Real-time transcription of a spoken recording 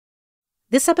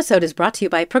This episode is brought to you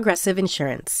by Progressive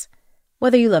Insurance.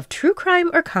 Whether you love true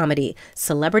crime or comedy,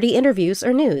 celebrity interviews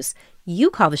or news, you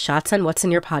call the shots on what's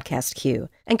in your podcast queue.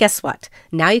 And guess what?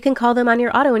 Now you can call them on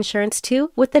your auto insurance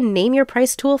too with the Name Your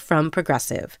Price tool from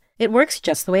Progressive. It works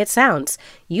just the way it sounds.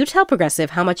 You tell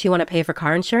Progressive how much you want to pay for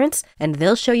car insurance, and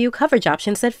they'll show you coverage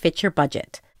options that fit your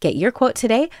budget. Get your quote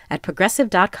today at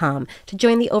Progressive.com to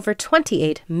join the over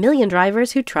 28 million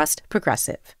drivers who trust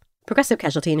Progressive. Progressive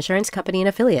Casualty Insurance Company and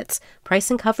Affiliates. Price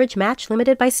and coverage match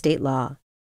limited by state law.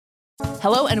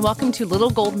 Hello and welcome to Little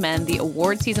Gold Men, the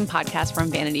award season podcast from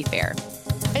Vanity Fair.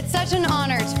 It's such an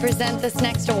honor to present this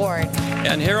next award.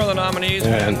 And here are the nominees.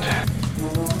 And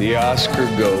the Oscar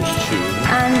goes to...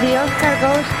 And the Oscar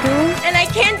goes to... And I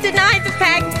can't deny the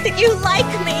fact that you like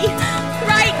me.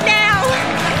 Right now.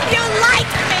 You like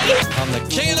me. I'm the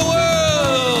king of the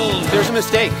world. There's a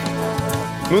mistake.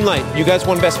 Moonlight, you guys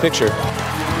won Best Picture.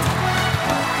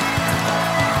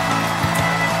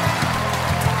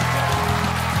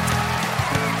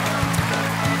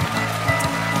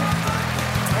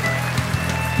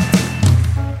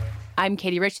 I'm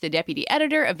Katie Rich, the deputy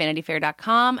editor of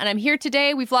VanityFair.com, and I'm here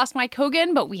today. We've lost Mike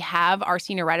Hogan, but we have our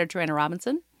senior writer, Joanna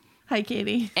Robinson. Hi,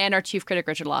 Katie. And our chief critic,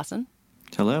 Richard Lawson.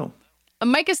 Hello.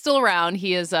 Mike is still around.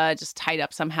 He is just tied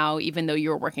up somehow. Even though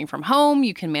you're working from home,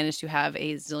 you can manage to have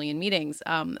a zillion meetings.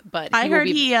 But I heard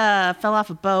he fell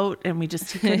off a boat, and he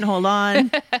couldn't hold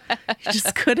on. He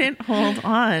just couldn't hold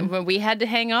on. When we had to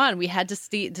hang on, we had to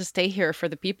stay here for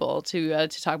the people to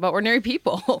talk about ordinary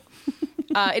people.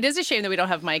 It is a shame that we don't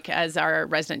have Mike as our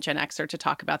resident Gen Xer to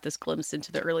talk about this glimpse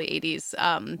into the early 80s.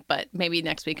 But maybe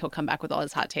next week he'll come back with all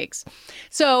his hot takes.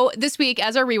 So this week,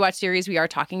 as our rewatch series, we are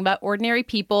talking about Ordinary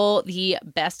People, the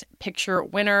Best Picture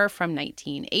winner from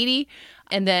 1980.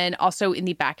 And then also in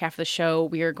the back half of the show,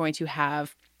 we are going to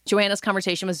have Joanna's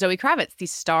conversation with Zoe Kravitz, the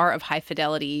star of High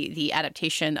Fidelity, the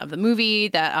adaptation of the movie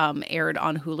that aired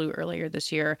on Hulu earlier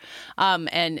this year.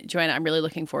 And Joanna, I'm really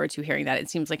looking forward to hearing that. It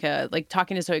seems like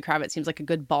talking to Zoe Kravitz seems like a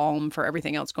good balm for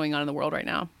everything else going on in the world right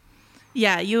now.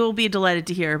 Yeah, you will be delighted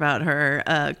to hear about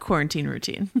her quarantine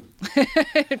routine.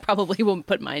 It probably won't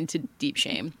put mine to deep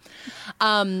shame.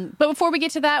 But before we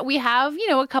get to that, we have,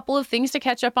 a couple of things to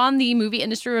catch up on. The movie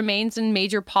industry remains in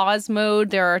major pause mode.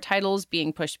 There are titles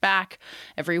being pushed back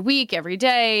every week, every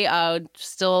day.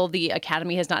 Still, the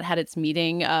Academy has not had its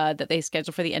meeting that they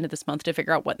scheduled for the end of this month to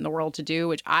figure out what in the world to do,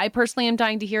 which I personally am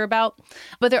dying to hear about.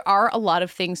 But there are a lot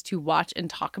of things to watch and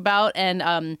talk about.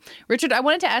 And Richard, I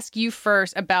wanted to ask you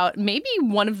first about maybe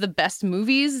one of the best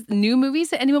new movies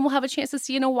that anyone will have a chance to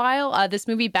see in a while. This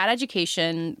movie, Bad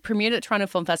Education, premiered at Toronto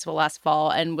Film Festival last fall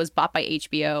and was bought by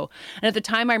HBO. And at the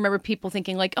time, I remember people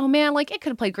thinking oh man, it could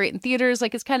have played great in theaters.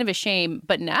 It's kind of a shame.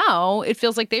 But now it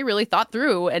feels like they really thought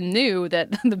through and knew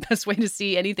that the best way to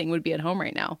see anything would be at home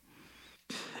right now.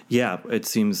 Yeah, it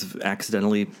seems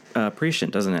accidentally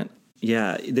prescient, doesn't it?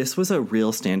 Yeah, this was a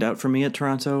real standout for me at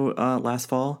Toronto last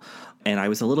fall. And I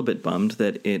was a little bit bummed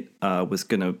that it was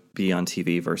going to be on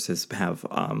TV versus have,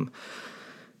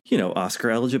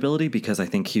 Oscar eligibility, because I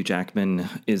think Hugh Jackman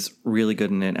is really good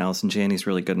in it. Allison Janney's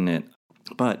really good in it.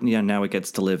 But yeah, now it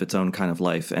gets to live its own kind of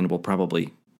life and will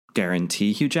probably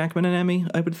guarantee Hugh Jackman an Emmy,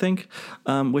 I would think,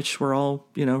 which we're all,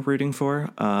 rooting for.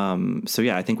 So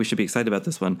yeah, I think we should be excited about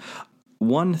this one.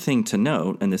 One thing to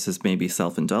note, and this is maybe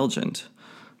self-indulgent,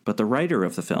 but the writer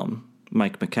of the film,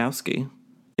 Mike Makowski,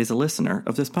 is a listener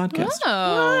of this podcast.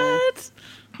 Oh. What?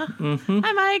 Mm-hmm.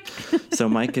 Hi, Mike. So,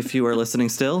 Mike, if you are listening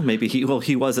still, maybe he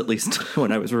was at least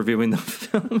when I was reviewing the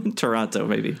film in Toronto.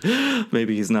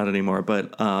 Maybe he's not anymore.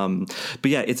 But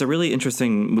yeah, it's a really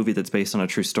interesting movie that's based on a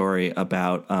true story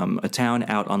about a town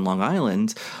out on Long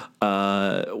Island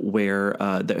where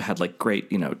that had great,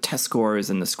 test scores,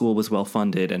 and the school was well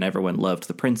funded, and everyone loved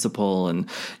the principal, and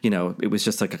it was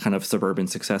just a kind of suburban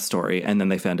success story. And then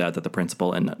they found out that the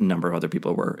principal and a number of other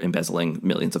people were embezzling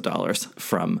millions of dollars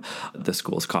from the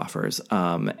school's coffers.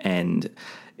 And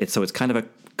it's kind of a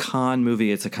con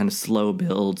movie. It's a kind of slow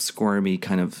build, squirmy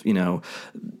kind of,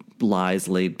 lies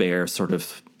laid bare sort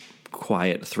of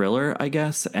quiet thriller, I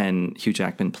guess. And Hugh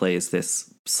Jackman plays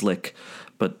this slick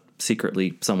but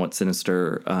secretly somewhat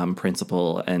sinister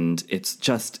principal. And it's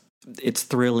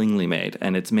thrillingly made,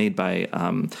 and it's made by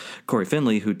Corey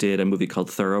Finley, who did a movie called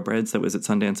Thoroughbreds that was at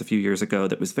Sundance a few years ago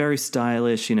that was very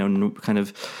stylish, kind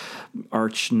of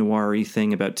arch noir-y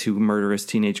thing about two murderous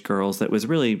teenage girls that was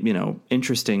really,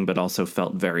 interesting, but also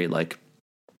felt very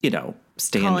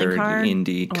standard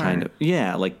indie kind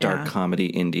of, dark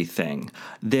comedy indie thing.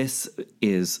 This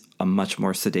is a much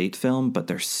more sedate film, but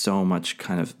there's so much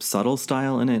kind of subtle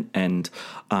style in it, and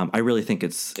I really think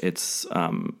it's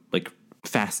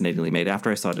fascinatingly made.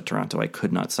 After I saw it at Toronto, I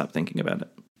could not stop thinking about it.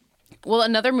 Well,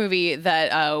 another movie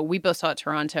that we both saw at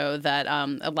Toronto that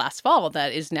last fall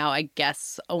that is now, I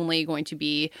guess, only going to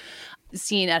be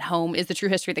seen at home is The True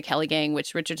History of the Kelly Gang,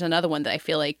 which Richard's another one that I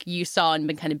feel like you saw and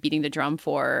been kind of beating the drum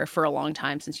for a long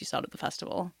time since you saw it at the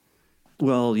festival.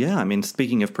 Well, yeah. I mean,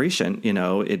 speaking of prescient,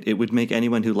 it would make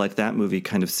anyone who liked that movie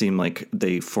kind of seem like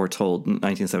they foretold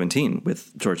 1917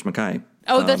 with George Mackay.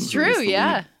 Oh, that's true.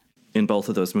 Yeah. In both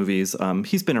of those movies.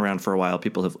 He's been around for a while.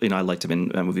 People have, I liked him in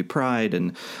that movie Pride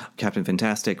and Captain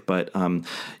Fantastic. But,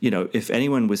 if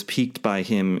anyone was piqued by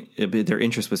him, their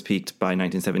interest was piqued by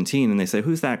 1917, and they say,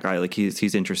 who's that guy? Like,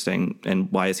 he's interesting. And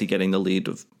why is he getting the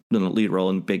lead role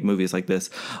in big movies like this?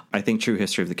 I think True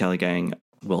History of the Kelly Gang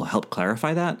will help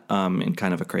clarify that in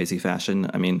kind of a crazy fashion.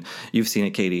 I mean, you've seen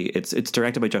it, Katie. It's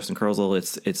directed by Justin Kurzel.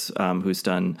 It's who's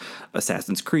done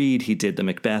Assassin's Creed. He did the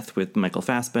Macbeth with Michael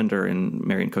Fassbender and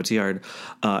Marion Cotillard.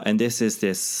 And this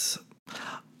is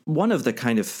one of the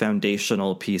kind of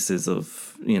foundational pieces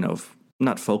of,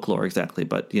 not folklore exactly,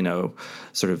 but,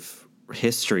 sort of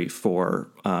history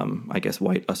for, I guess,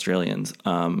 white Australians.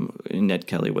 Ned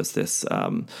Kelly was this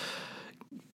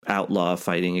outlaw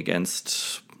fighting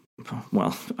against,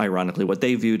 well, ironically, what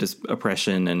they viewed as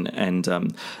oppression, and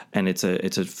it's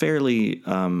a fairly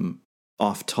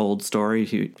oft-told story.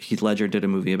 Heath Ledger did a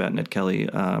movie about Ned Kelly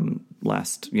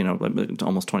almost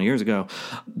 20 years ago,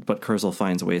 but Kurzel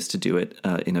finds ways to do it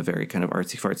in a very kind of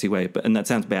artsy-fartsy way. And that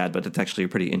sounds bad, but it's actually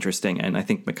pretty interesting. And I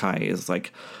think Mackay is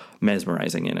like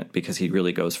mesmerizing in it because he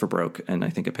really goes for broke, and I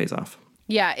think it pays off.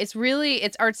 Yeah, it's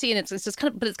artsy, and it's just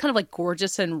kind of, but it's kind of like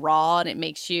gorgeous and raw, and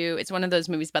it's one of those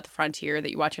movies about the frontier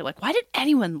that you watch, you're like, why did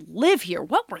anyone live here?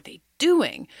 What were they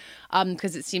doing?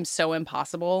 Because it seems so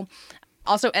impossible.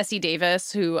 Also, Essie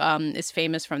Davis, who is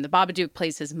famous from The Babadook,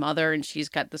 plays his mother, and she's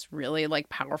got this really like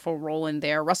powerful role in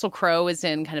there. Russell Crowe is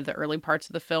in kind of the early parts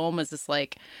of the film as this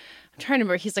like, I'm trying to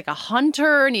remember, he's like a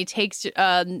hunter, and he takes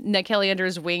Ned Kelly under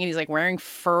his wing, and he's like wearing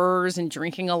furs and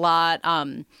drinking a lot.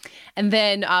 And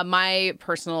then my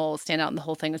personal standout in the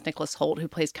whole thing was Nicholas Hoult, who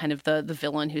plays kind of the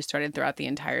villain who started throughout the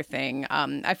entire thing.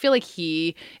 I feel like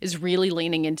he is really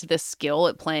leaning into this skill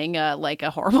at playing like a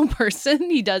horrible person.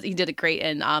 He did it great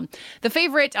in The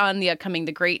Favorite on the upcoming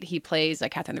The Great. He plays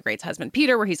Catherine the Great's husband,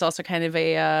 Peter, where he's also kind of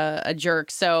a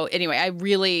jerk. So anyway, I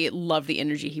really love the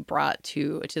energy he brought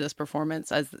to this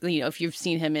performance. As if you've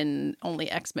seen him in only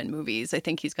X-Men movies, I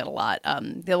think he's got a lot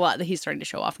that he's starting to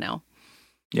show off now.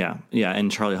 Yeah,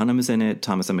 and Charlie Hunnam is in it.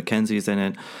 Thomas and Mackenzie is in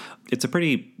it. It's a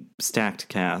pretty stacked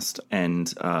cast,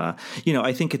 and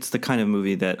I think it's the kind of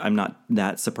movie that I'm not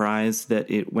that surprised that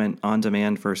it went on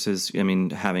demand versus,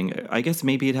 I guess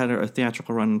maybe it had a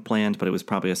theatrical run planned, but it was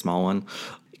probably a small one.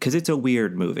 Because it's a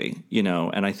weird movie,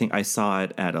 and I think I saw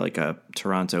it at like a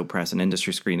Toronto press and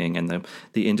industry screening, and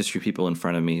the industry people in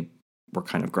front of me were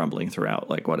kind of grumbling throughout,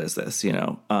 like, what is this,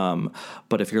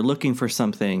 But if you're looking for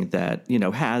something that,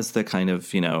 has the kind of,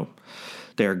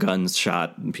 their guns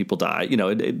shot and people die,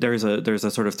 there's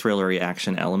a sort of thrillery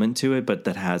action element to it, but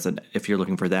that has if you're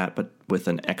looking for that, but with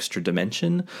an extra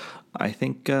dimension, I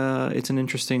think it's an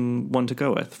interesting one to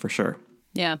go with for sure.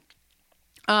 Yeah.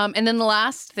 And then the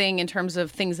last thing in terms of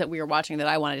things that we were watching that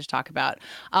I wanted to talk about,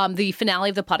 the finale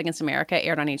of The Plot Against America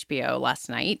aired on HBO last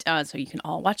night. So you can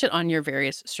all watch it on your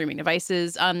various streaming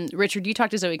devices. Richard, you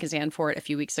talked to Zoe Kazan for it a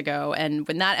few weeks ago. And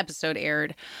when that episode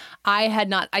aired,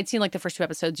 I'd seen like the first two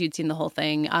episodes, you'd seen the whole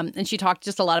thing. And she talked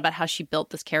just a lot about how she built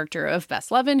this character of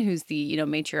Bess Levin, who's the,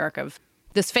 matriarch of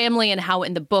this family, and how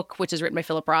in the book, which is written by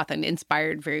Philip Roth and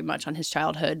inspired very much on his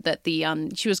childhood, that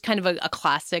she was kind of a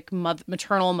classic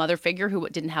maternal mother figure who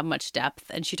didn't have much depth.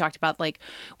 And she talked about like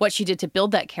what she did to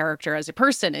build that character as a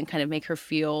person and kind of make her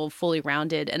feel fully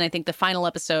rounded. And I think the final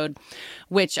episode,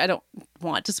 which I don't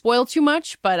want to spoil too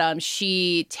much, but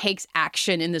she takes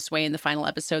action in this way in the final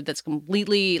episode that's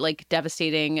completely like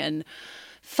devastating and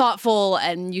thoughtful,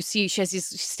 and you see she has these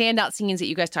standout scenes that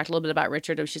you guys talked a little bit about,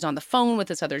 Richard, of she's on the phone with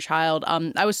this other child.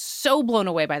 I was so blown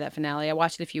away by that finale. I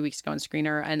watched it a few weeks ago on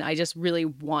Screener, and I just really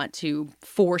want to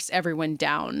force everyone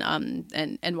down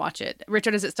and watch it.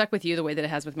 Richard, has it stuck with you the way that it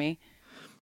has with me?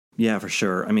 Yeah, for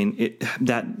sure. I mean,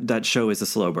 that show is a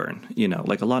slow burn,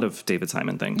 like a lot of David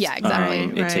Simon things. Yeah,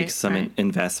 exactly. It takes some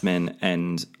investment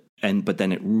but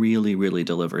then it really, really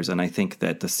delivers. And I think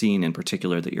that the scene in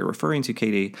particular that you're referring to,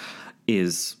 Katie,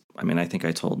 is, I think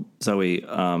I told Zoe,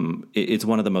 it's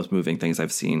one of the most moving things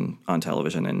I've seen on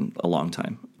television in a long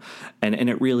time. And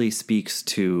it really speaks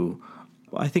to,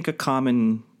 I think, a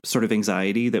common sort of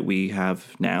anxiety that we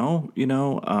have now,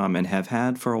 and have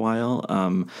had for a while.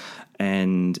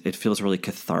 And it feels really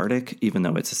cathartic, even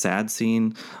though it's a sad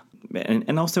scene.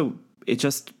 And also, it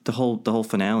just, the whole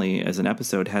finale as an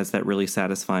episode has that really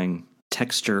satisfying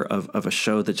texture of a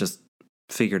show that just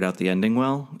figured out the ending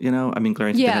well, you know? I mean,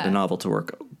 granted, they had a novel to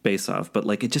work based off, but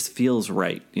like it just feels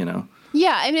right, you know?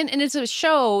 Yeah, I mean, and it's a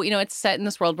show, you know, it's set in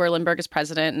this world where Lindbergh is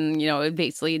president and, you know,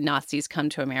 basically Nazis come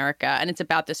to America. And it's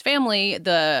about this family,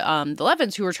 the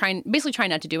Levins, who are trying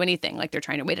not to do anything. Like, they're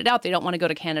trying to wait it out. They don't want to go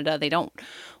to Canada. They don't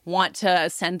want to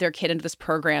send their kid into this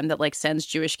program that, like, sends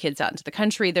Jewish kids out into the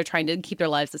country. They're trying to keep their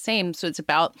lives the same. So it's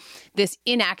about this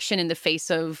inaction in the face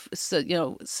of, you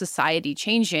know, society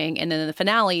changing. And then in the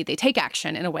finale, they take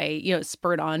action in a way, you know,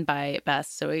 spurred on by Beth,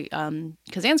 Zoe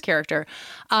Kazan's character.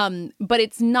 But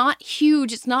it's not huge.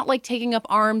 It's not like taking up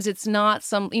arms. It's not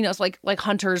some, you know, it's like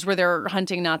Hunters where they're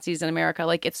hunting Nazis in America.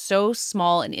 Like, it's so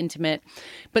small and intimate,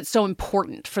 but so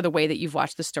important for the way that you've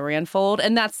watched the story unfold.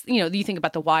 And that's, you know, you think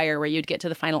about The Wire, where you'd get to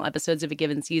the final episodes of a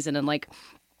given season and like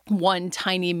one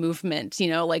tiny movement, you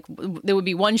know, like there would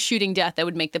be one shooting death that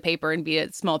would make the paper and be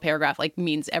a small paragraph, like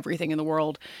means everything in the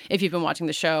world if you've been watching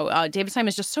the show. David Simon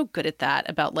is just so good at that,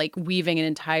 about like weaving an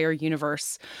entire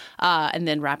universe and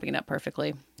then wrapping it up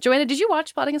perfectly. Joanna, did you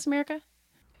watch Plotting Against America?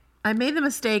 I made the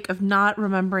mistake of not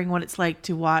remembering what it's like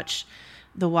to watch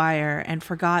The Wire and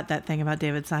forgot that thing about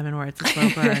David Simon where it's a slow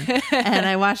burn. And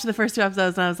I watched the first 2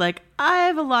 episodes and I was like, I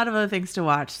have a lot of other things to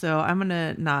watch, so I'm going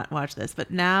to not watch this. But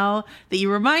now that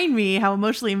you remind me how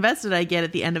emotionally invested I get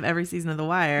at the end of every season of The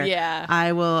Wire,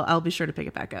 I'll be sure to pick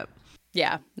it back up.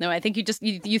 Yeah. No, I think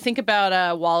you think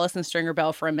about Wallace and Stringer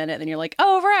Bell for a minute, and then you're like,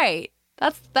 oh, right.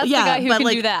 That's the guy who can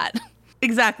do that.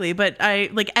 Exactly. But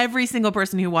I like every single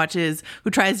person who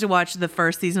tries to watch the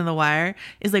first season of The Wire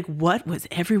is like, what was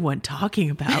everyone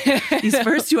talking about? These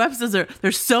first 2 episodes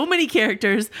there's so many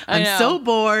characters. I'm so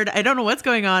bored. I don't know what's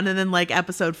going on. And then like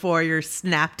episode 4, you're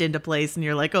snapped into place and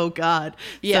you're like, oh God.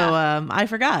 Yeah. So I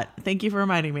forgot. Thank you for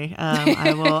reminding me.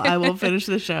 I will finish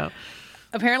the show.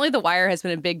 Apparently, The Wire has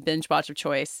been a big binge watch of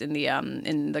choice in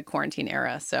the quarantine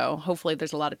era. So hopefully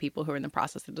there's a lot of people who are in the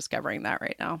process of discovering that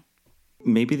right now.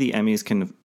 Maybe the Emmys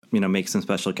can, you know, make some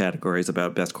special categories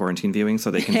about best quarantine viewing so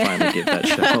they can finally give that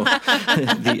show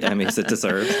the Emmys it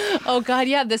deserves. Oh, God,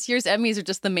 yeah. This year's Emmys are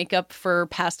just the makeup for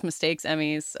past mistakes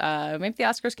Emmys. Maybe the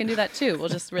Oscars can do that, too. We'll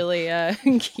just really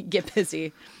get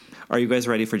busy. Are you guys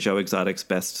ready for Joe Exotic's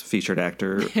best featured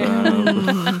actor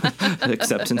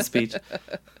acceptance speech?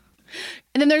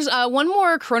 And then there's one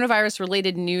more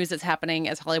coronavirus-related news that's happening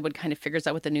as Hollywood kind of figures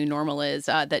out what the new normal is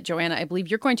that, Joanna, I believe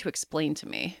you're going to explain to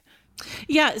me.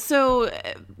 Yeah, so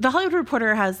The Hollywood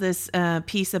Reporter has this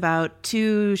piece about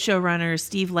 2 showrunners,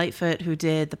 Steve Lightfoot, who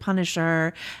did The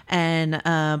Punisher, and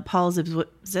Paul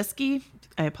Zbyszewski,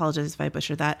 I apologize if I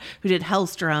butchered that, who did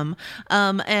Hellstrom.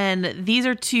 And these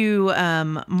are 2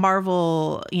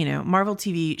 Marvel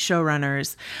TV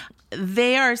showrunners.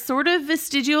 They are sort of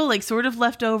vestigial, like sort of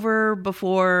left over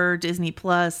before Disney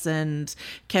Plus and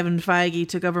Kevin Feige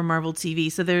took over Marvel TV.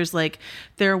 So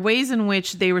there are ways in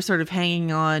which they were sort of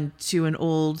hanging on to an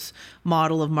old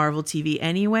model of Marvel TV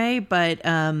anyway, but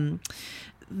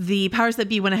the powers that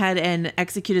be went ahead and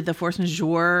executed the force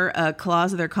majeure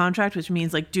clause of their contract, which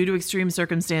means like due to extreme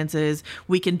circumstances,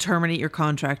 we can terminate your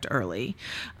contract early.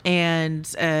 And,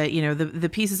 the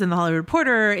pieces in the Hollywood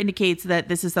Reporter indicates that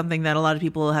this is something that a lot of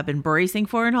people have been bracing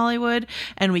for in Hollywood.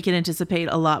 And we can anticipate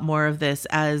a lot more of this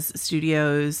as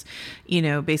studios,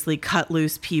 basically cut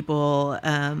loose people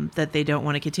that they don't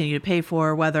want to continue to pay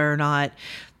for, whether or not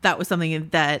that was something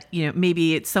that,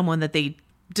 maybe it's someone that they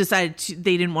decided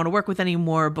they didn't want to work with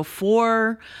anymore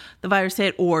before the virus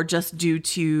hit, or just due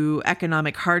to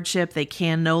economic hardship, they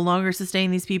can no longer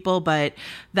sustain these people. But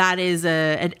that is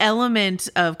an element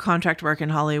of contract work in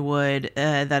Hollywood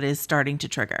that is starting to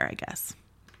trigger, I guess.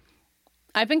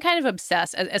 I've been kind of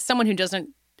obsessed as someone who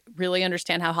doesn't really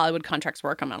understand how Hollywood contracts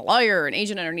work. I'm not a lawyer or an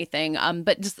agent or anything,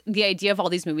 but just the idea of all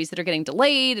these movies that are getting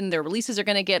delayed and their releases are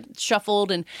going to get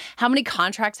shuffled, and how many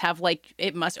contracts have like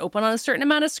it must open on a certain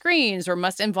amount of screens or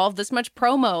must involve this much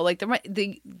promo. Like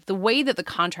the way that the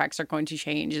contracts are going to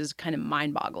change is kind of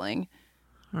mind-boggling.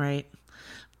 Right.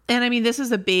 And I mean, this is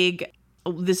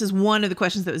one of the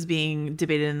questions that was being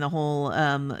debated in the whole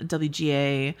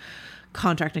WGA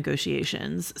contract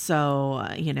negotiations. So,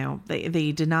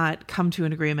 they did not come to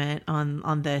an agreement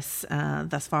on this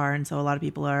thus far. And so a lot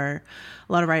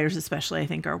of writers especially, I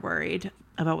think, are worried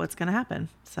about what's going to happen.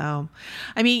 So,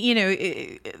 I mean,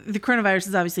 the coronavirus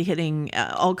is obviously hitting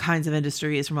all kinds of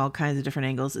industries from all kinds of different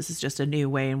angles. This is just a new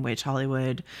way in which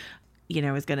Hollywood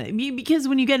is going to, because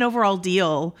when you get an overall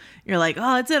deal, you're like,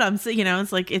 oh, that's it.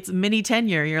 It's like, it's mini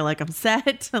tenure. You're like, I'm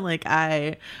set. Like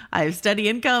I have steady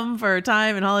income for a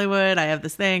time in Hollywood. I have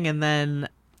this thing. And then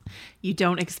you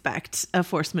don't expect a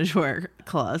force majeure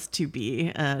clause to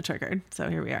be triggered. So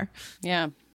here we are. Yeah.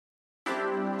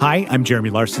 Hi, I'm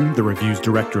Jeremy Larson, the Review's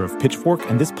director of Pitchfork,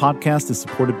 and this podcast is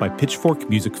supported by Pitchfork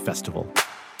Music Festival.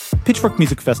 Pitchfork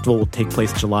Music Festival will take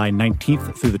place July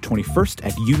 19th through the 21st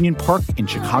at Union Park in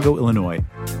Chicago, Illinois.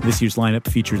 This year's lineup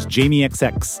features Jamie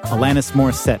XX, Alanis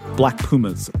Morissette, Black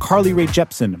Pumas, Carly Rae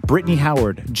Jepsen, Brittany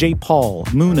Howard, J. Paul,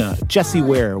 Muna, Jessie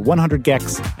Ware, 100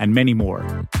 Gex, and many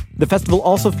more. The festival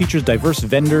also features diverse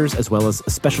vendors as well as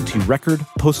specialty record,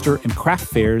 poster, and craft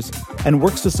fairs, and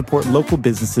works to support local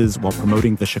businesses while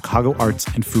promoting the Chicago arts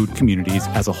and food communities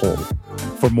as a whole.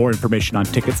 For more information on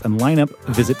tickets and lineup,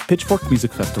 visit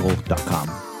pitchforkmusicfestival.com.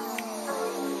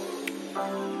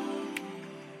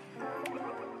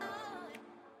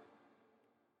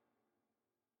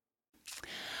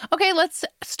 Okay, let's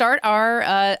start our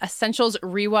Essentials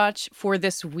rewatch for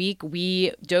this week.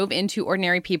 We dove into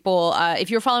Ordinary People. If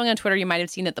you're following on Twitter, you might have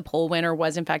seen that the poll winner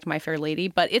was, in fact, My Fair Lady,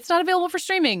 but it's not available for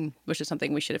streaming, which is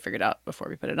something we should have figured out before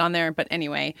we put it on there. But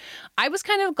anyway, I was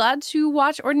kind of glad to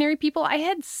watch Ordinary People. I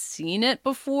had seen it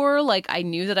before. Like, I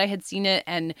knew that I had seen it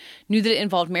and knew that it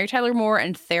involved Mary Tyler Moore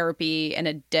and therapy and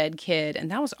a dead kid.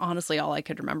 And that was honestly all I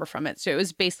could remember from it. So it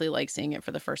was basically like seeing it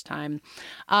for the first time.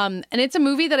 And it's a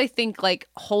movie that I think, like,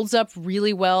 holds up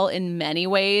really well in many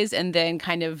ways and then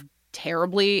kind of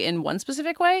terribly in one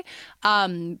specific way.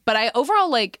 But I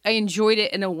overall, like, I enjoyed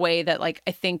it in a way that, like,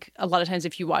 I think a lot of times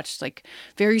if you watch like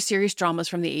very serious dramas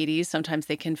from the 80s, sometimes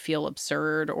they can feel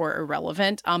absurd or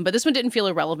irrelevant. But this one didn't feel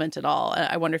irrelevant at all.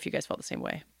 I wonder if you guys felt the same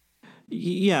way.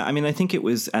 Yeah, I mean, I think it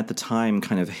was at the time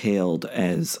kind of hailed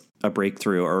as a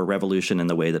breakthrough or a revolution in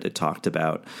the way that it talked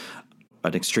about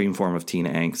an extreme form of teen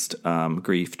angst,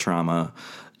 grief, trauma,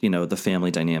 you know, the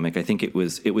family dynamic. I think it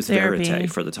was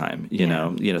verite for the time, you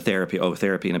know,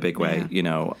 therapy in a big way, you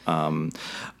know.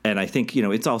 And I think, you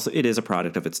know, it is a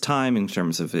product of its time in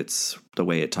terms of the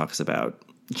way it talks about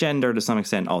gender to some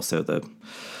extent, also the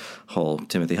whole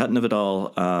Timothy Hutton of it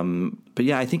all. But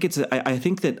yeah, I think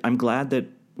I'm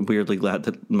weirdly glad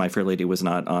that My Fair Lady was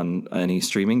not on any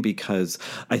streaming, because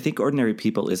I think Ordinary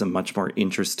People is a much more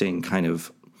interesting kind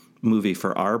of movie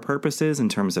for our purposes in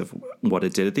terms of what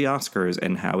it did at the Oscars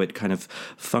and how it kind of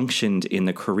functioned in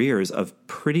the careers of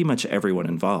pretty much everyone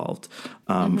involved,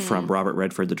 from Robert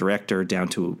Redford, the director, down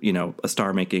to, you know, a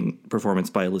star-making performance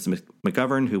by Elizabeth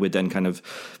McGovern, who would then kind of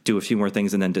do a few more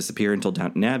things and then disappear until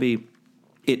Downton Abbey.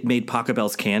 It made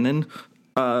Pachelbel's canon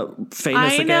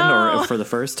famous again, or for the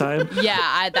first time.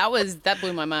 Yeah, that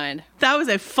blew my mind. That was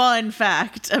a fun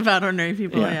fact about Ordinary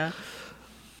People. Yeah.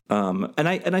 And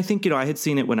I think, you know, I had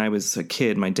seen it when I was a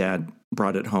kid. My dad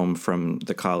brought it home from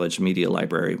the college media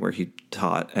library where he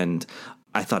taught, and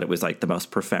I thought it was like the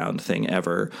most profound thing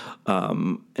ever.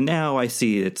 And now I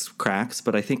see its cracks,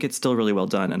 but I think it's still really well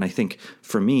done. And I think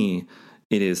for me,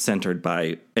 it is centered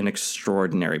by an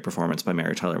extraordinary performance by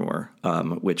Mary Tyler Moore,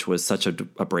 which was such a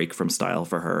break from style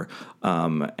for her.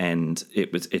 And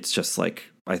it's just like,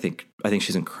 I think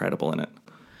she's incredible in it.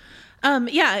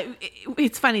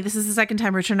 It's funny. This is the second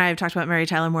time Richard and I have talked about Mary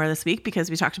Tyler Moore this week,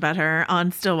 because we talked about her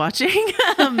on Still Watching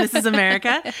This Is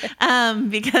America,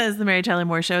 because the Mary Tyler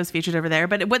Moore show is featured over there.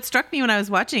 But what struck me when I was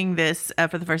watching this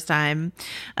for the first time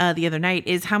the other night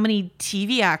is how many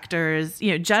TV actors,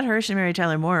 you know, Judd Hirsch and Mary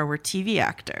Tyler Moore were TV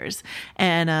actors.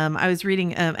 And I was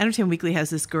reading, Entertainment Weekly has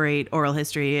this great oral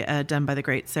history done by the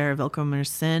great Sarah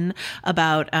Vilkomerson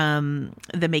about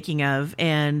the making of,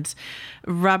 and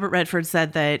Robert Redford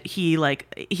said that he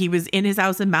was in his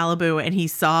house in Malibu and he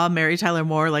saw Mary Tyler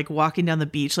Moore like walking down the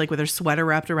beach, like with her sweater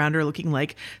wrapped around her, looking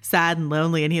like sad and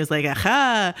lonely. And he was like,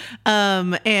 aha.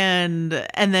 And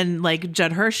then like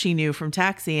Judd Hirsch, he knew from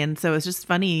Taxi. And so it's just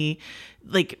funny.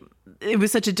 Like, it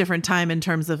was such a different time in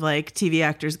terms of like TV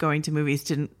actors going to movies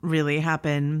didn't really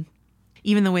happen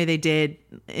even the way they did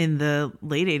in the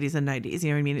late 80s and 90s. You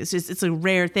know what I mean? It's a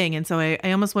rare thing. And so I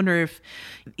almost wonder if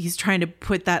he's trying to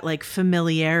put that like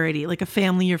familiarity, like a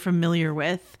family you're familiar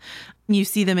with. You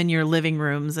see them in your living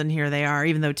rooms, and here they are,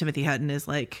 even though Timothy Hutton is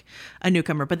like a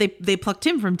newcomer. But they plucked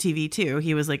him from TV too.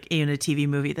 He was like in a TV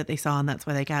movie that they saw, and that's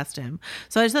why they cast him.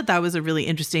 So I just thought that was a really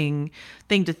interesting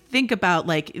thing to think about.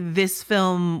 Like, this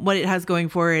film, what it has going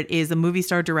for it is a movie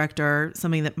star director,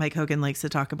 something that Mike Hogan likes to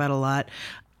talk about a lot.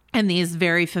 And these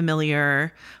very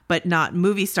familiar, but not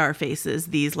movie star faces,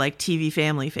 these like TV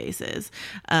family faces,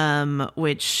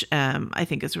 which I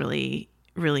think is really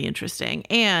really interesting.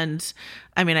 And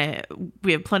I mean,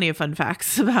 we have plenty of fun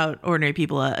facts about Ordinary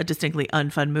People, a distinctly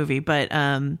unfun movie, but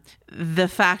the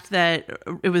fact that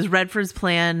it was Redford's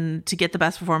plan to get the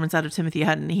best performance out of Timothy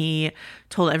Hutton, he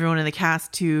told everyone in the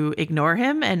cast to ignore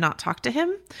him and not talk to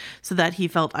him so that he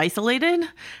felt isolated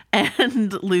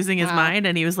and losing his mind.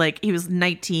 And he was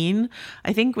 19,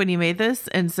 I think, when he made this.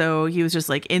 And so he was just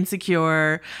like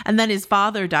insecure. And then his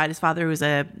father died. His father, who was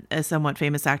a somewhat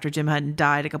famous actor, Jim Hutton,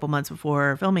 died a couple months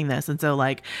before filming this. And so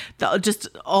like just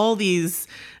all these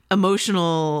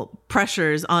emotional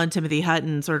pressures on Timothy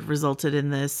Hutton sort of resulted in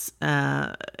this,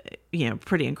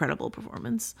 pretty incredible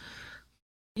performance.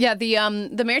 Yeah,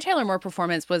 the Mary Tyler Moore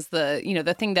performance was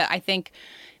the thing that I think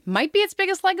might be its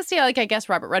biggest legacy. I guess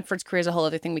Robert Redford's career is a whole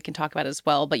other thing we can talk about as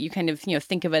well. But you kind of,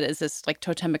 think of it as this like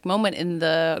totemic moment in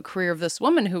the career of this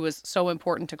woman who was so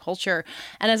important to culture.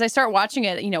 And as I start watching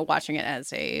it, watching it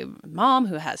as a mom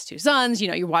who has two sons,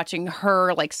 you're watching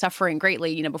her like suffering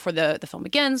greatly. Before the film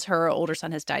begins, her older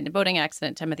son has died in a boating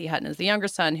accident. Timothy Hutton is the younger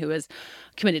son who has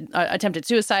committed attempted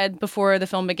suicide before the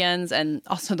film begins. And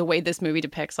also the way this movie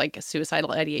depicts like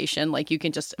suicidal ideation, like you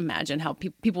can just imagine how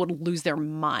people would lose their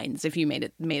minds if you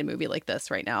made a movie like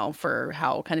this right now for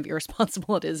how kind of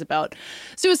irresponsible it is about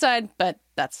suicide, but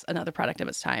that's another product of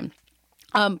its time.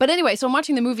 But anyway, so I'm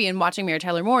watching the movie and watching Mary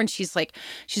Tyler Moore, and she's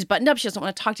buttoned up. She doesn't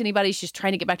want to talk to anybody. She's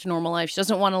trying to get back to normal life. She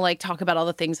doesn't want to like talk about all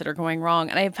the things that are going wrong.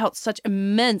 And I have felt such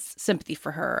immense sympathy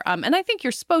for her. And I think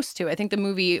you're supposed to. I think the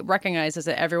movie recognizes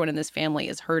that everyone in this family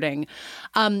is hurting.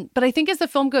 But I think as the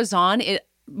film goes on, it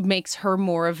makes her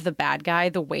more of the bad guy,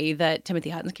 the way that Timothy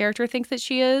Hutton's character thinks that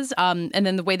she is. And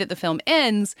then the way that the film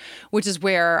ends, which is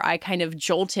where I kind of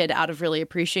jolted out of really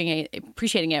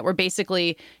appreciating it, where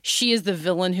basically she is the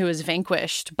villain who is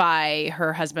vanquished by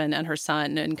her husband and her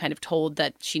son and kind of told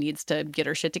that she needs to get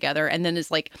her shit together, and then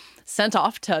is like sent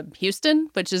off to Houston,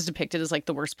 which is depicted as like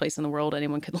the worst place in the world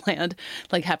anyone could land,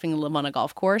 like having to live on a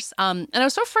golf course. And I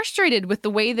was so frustrated with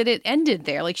the way that it ended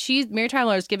there. Like Mary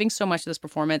Tyler is giving so much to this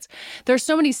performance. There's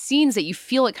so many scenes that you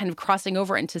feel it kind of crossing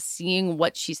over into seeing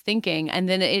what she's thinking, and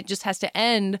then it just has to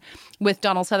end with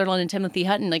Donald Sutherland and Timothy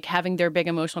Hutton like having their big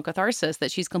emotional catharsis that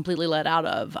she's completely let out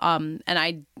of. And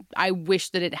I wish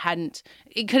that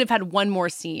it could have had one more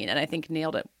scene, and I think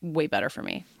nailed it way better for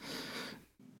me.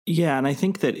 Yeah, and I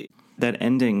think that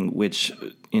ending, which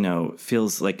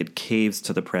feels like it caves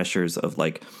to the pressures of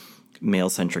like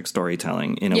male-centric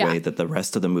storytelling in a way that the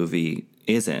rest of the movie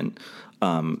isn't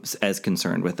as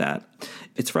concerned with that.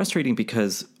 It's frustrating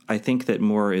because I think that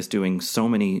Moore is doing so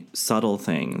many subtle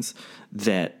things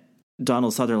that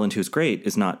Donald Sutherland, who's great,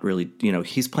 is not really,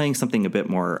 he's playing something a bit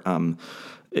more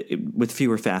with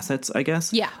fewer facets, I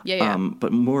guess. Yeah.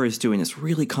 But Moore is doing this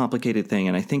really complicated thing.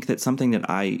 And I think that something that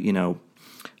I,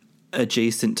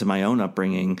 adjacent to my own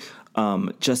upbringing,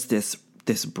 just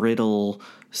this brittle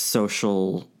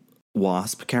social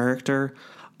wasp character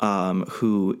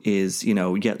who is,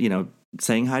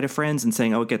 saying hi to friends and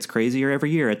saying, oh, it gets crazier every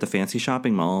year at the fancy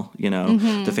shopping mall,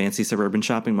 the fancy suburban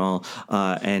shopping mall,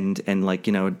 and like,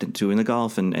 doing the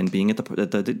golf and being at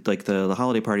the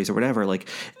holiday parties or whatever. Like,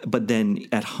 but then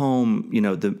at home,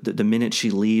 the minute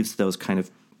she leaves those kind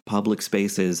of public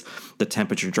spaces, the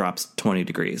temperature drops 20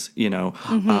 degrees,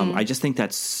 I just think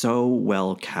that's so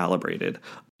well calibrated.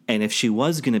 And if she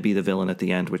was going to be the villain at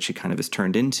the end, which she kind of is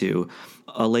turned into,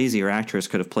 a lazier actress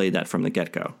could have played that from the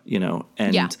get-go,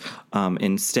 And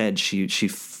instead, she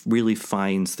really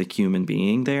finds the human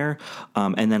being there,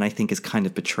 and then I think is kind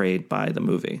of betrayed by the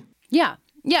movie. Yeah.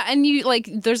 Yeah, and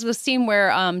there's a scene where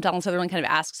Donald Sutherland kind of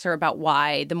asks her about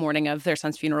why the morning of their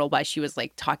son's funeral, why she was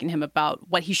like talking to him about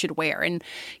what he should wear, and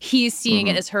he's seeing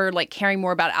it as her like caring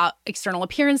more about external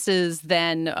appearances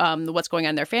than what's going on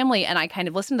in their family. And I kind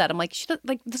of listened to that. I'm like,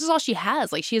 this is all she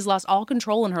has. Like, she has lost all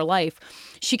control in her life.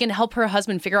 She can help her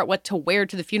husband figure out what to wear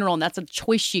to the funeral, and that's a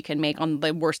choice she can make on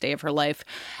the worst day of her life.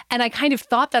 And I kind of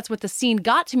thought that's what the scene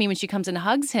got to me when she comes and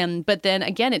hugs him. But then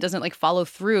again, it doesn't like follow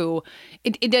through.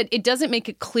 It doesn't make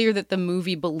it clear that the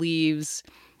movie believes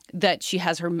that she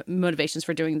has her motivations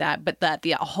for doing that, but that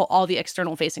all the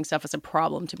external facing stuff is a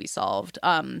problem to be solved.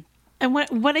 And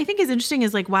what I think is interesting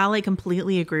is like, while I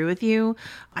completely agree with you,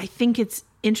 I think it's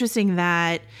interesting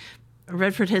that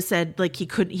Redford has said like he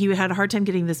had a hard time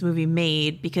getting this movie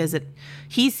made because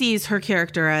he sees her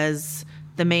character as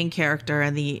the main character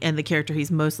and the character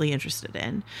he's mostly interested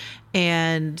in,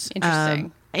 and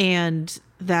interesting. And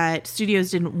that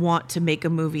studios didn't want to make a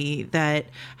movie that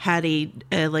had a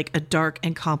dark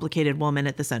and complicated woman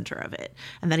at the center of it,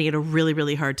 and that he had a really,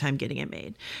 really hard time getting it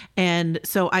made. And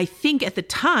so I think at the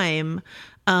time,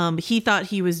 he thought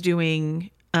he was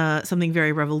doing something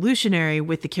very revolutionary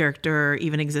with the character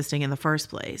even existing in the first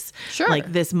place. Sure.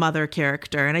 Like this mother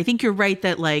character. And I think you're right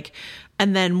that like,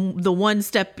 and then the one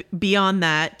step beyond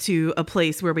that to a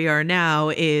place where we are now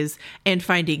is and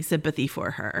finding sympathy for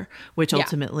her, which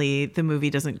ultimately the movie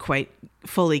doesn't quite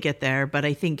fully get there. But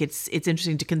I think it's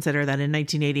interesting to consider that in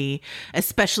 1980,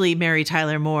 especially Mary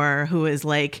Tyler Moore, who is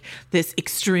like this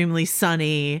extremely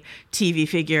sunny TV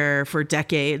figure for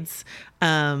decades,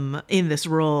 in this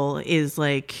role is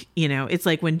like, you know, it's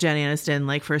like when Jen Aniston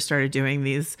like first started doing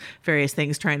these various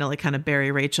things, trying to like kind of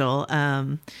bury Rachel.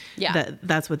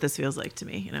 That's what this feels like to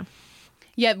me, you know.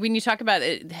 Yeah, when you talk about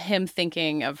him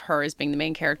thinking of her as being the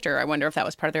main character, I wonder if that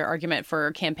was part of their argument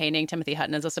for campaigning Timothy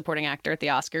Hutton as a supporting actor at the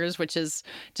Oscars, which is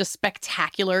just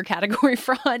spectacular category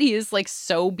fraud. He is like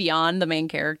so beyond the main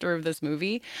character of this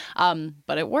movie,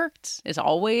 but it worked. It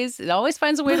always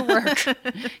finds a way to work.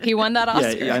 He won that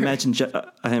Oscar. Yeah,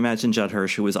 I imagine Judd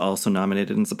Hirsch, who was also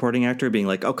nominated in supporting actor, being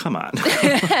like, "Oh, come on!"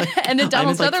 And then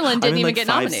Donald Sutherland didn't even get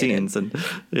nominated. 5 scenes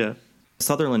and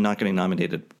Sutherland not getting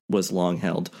nominated was long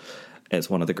held as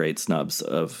one of the great snubs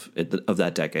of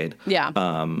that decade. Yeah.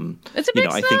 It's a big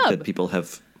snub. I think that people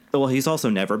have... Well, he's also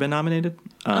never been nominated.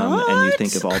 And you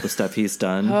think of all the stuff he's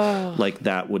done, like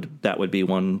that would be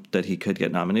one that he could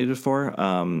get nominated for.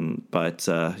 But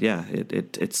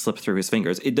it slipped through his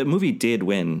fingers. The movie did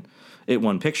win. It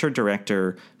won picture,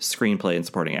 director, screenplay, and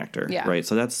supporting actor. Yeah. Right.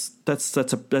 So that's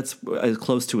as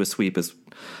close to a sweep as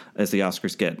the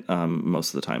Oscars get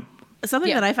most of the time.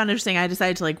 Something that I found interesting, I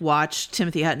decided to like watch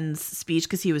Timothy Hutton's speech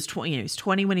because he was 20. He was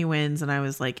 20 when he wins, and I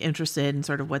was like interested in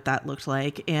sort of what that looked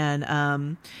like.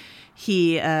 And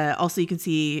he also, you can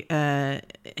see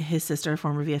his sister,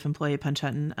 former VF employee Punch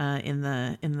Hutton, in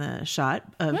the shot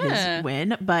of his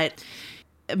win. But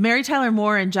Mary Tyler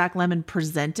Moore and Jack Lemmon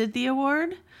presented the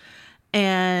award.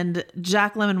 And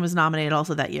Jack Lemmon was nominated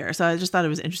also that year. So I just thought it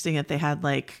was interesting that they had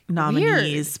like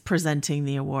nominees presenting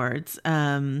the awards.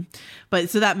 But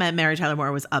so that meant Mary Tyler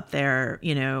Moore was up there,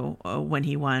 you know, when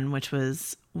he won, which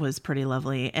was pretty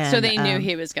lovely. And so they knew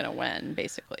he was going to win,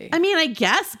 basically. I mean, I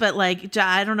guess, but like,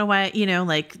 I don't know why, you know,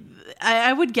 like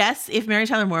I would guess if Mary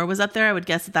Tyler Moore was up there, I would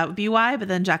guess that would be why. But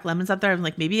then Jack Lemmon's up there. I'm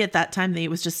like, maybe at that time it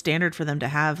was just standard for them to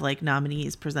have like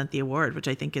nominees present the award, which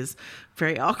I think is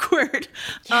very awkward.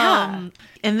 Yeah.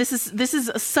 And this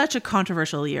is such a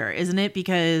controversial year, isn't it?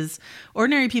 Because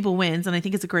Ordinary People wins, and I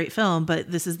think it's a great film, but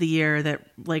this is the year that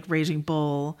like Raging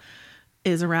Bull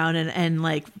is around, and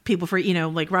like people for, you know,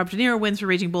 like Robert De Niro wins for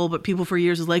Raging Bull, but people for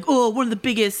years was like, oh, one of the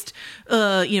biggest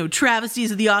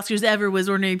travesties of the Oscars ever was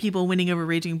Ordinary People winning over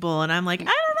Raging Bull. And I'm like, I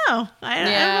don't know. I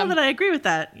don't know that I agree with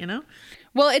that, you know?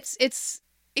 Well, it's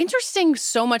interesting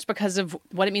so much because of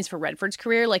what it means for Redford's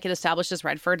career. Like, it establishes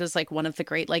Redford as like one of the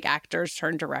great like actors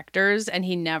turned directors, and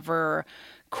he never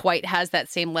quite has that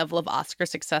same level of Oscar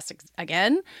success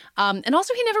again. And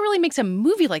also he never really makes a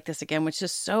movie like this again, which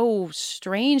is so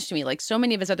strange to me. Like, so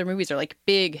many of his other movies are like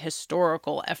big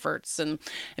historical efforts. And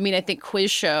I mean, I think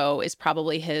Quiz Show is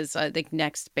probably his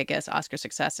next biggest Oscar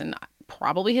success, and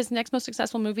probably his next most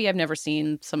successful movie. I've never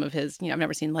seen some of his, I've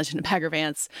never seen Legend of Bagger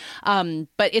Vance.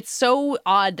 But it's so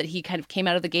odd that he kind of came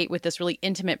out of the gate with this really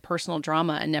intimate personal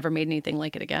drama and never made anything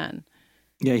like it again.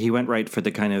 Yeah, he went right for the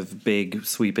kind of big,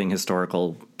 sweeping,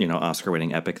 historical,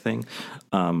 Oscar-winning epic thing,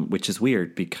 which is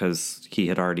weird because he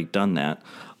had already done that.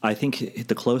 I think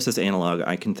the closest analog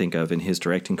I can think of in his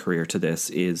directing career to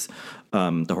this is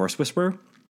The Horse Whisperer,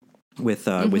 which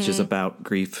is about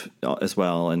grief as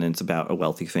well, and it's about a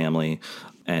wealthy family,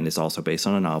 and it's also based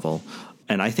on a novel.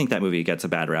 And I think that movie gets a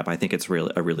bad rap. I think it's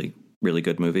a really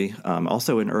good movie.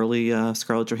 Also an early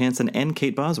Scarlett Johansson and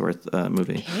Kate Bosworth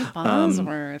movie. Kate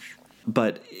Bosworth.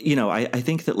 But, I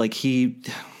think that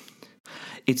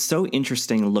it's so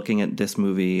interesting looking at this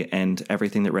movie and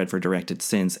everything that Redford directed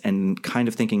since, and kind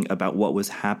of thinking about what was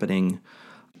happening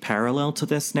parallel to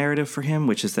this narrative for him,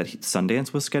 which is that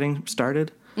Sundance was getting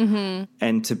started. Mm-hmm.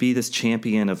 And to be this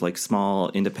champion of small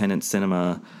independent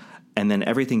cinema, and then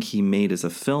everything he made as a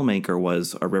filmmaker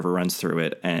was A River Runs Through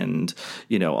It, and,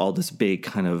 all this big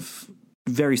kind of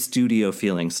very studio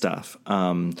feeling stuff.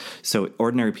 So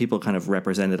Ordinary People kind of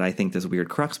represented, I think, this weird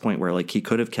crux point where he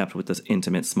could have kept with this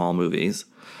intimate small movies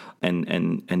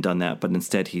and done that, but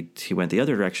instead he went the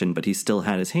other direction, but he still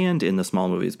had his hand in the small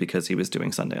movies because he was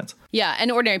doing Sundance. Yeah,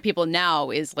 and Ordinary People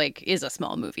now is a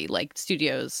small movie.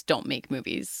 Studios don't make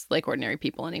movies like Ordinary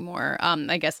People anymore.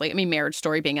 I guess Marriage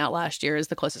Story being out last year is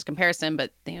the closest comparison,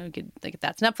 but if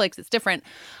that's Netflix, it's different.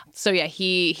 So yeah,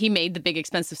 he made the big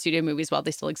expensive studio movies while they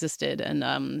still existed, and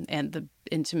the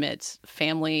intimate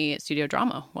family studio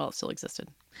drama while it still existed.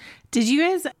 Did you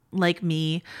guys, like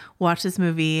me, watch this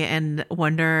movie and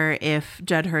wonder if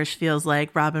Judd Hirsch feels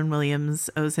like Robin Williams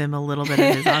owes him a little bit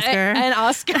of his Oscar? An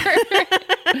Oscar.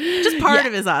 Just part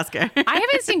of his Oscar. I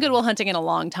haven't seen Good Will Hunting in a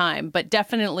long time, but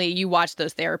definitely you watch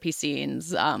those therapy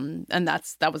scenes, and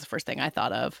that was the first thing I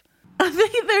thought of. I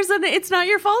think there's an "it's not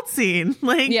your fault" scene.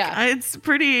 It's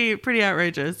pretty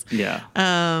outrageous. Yeah.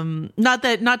 Not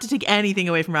to take anything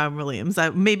away from Robin Williams.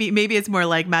 Maybe it's more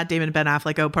like Matt Damon and Ben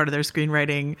Affleck owe part of their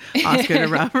screenwriting Oscar to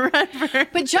Robert Redford.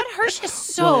 But Judd Hirsch is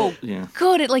so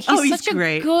good at he's such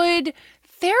a good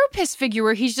therapist figure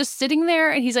where he's just sitting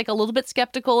there and he's like a little bit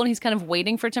skeptical and he's kind of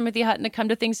waiting for Timothy Hutton to come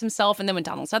to things himself. And then when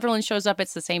Donald Sutherland shows up,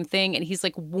 it's the same thing. And he's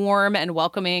like warm and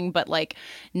welcoming, but like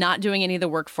not doing any of the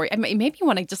work for you. I mean, maybe you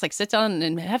want to just like sit down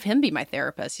and have him be my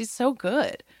therapist. He's so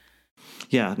good.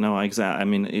 Yeah, no, exactly. I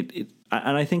mean,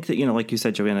 and I think that, like you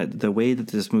said, Joanna, the way that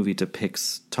this movie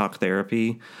depicts talk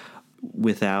therapy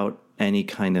without any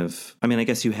kind of, I mean, I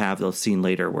guess you have the scene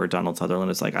later where Donald Sutherland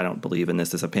is like, I don't believe in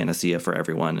this as a panacea for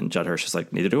everyone. And Judd Hirsch is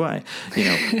like, neither do I,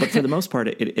 but for the most part,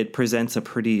 it presents a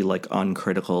pretty like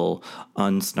uncritical,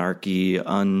 unsnarky,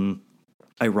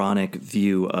 ironic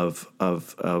view of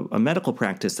a medical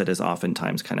practice that is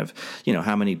oftentimes kind of,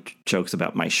 how many jokes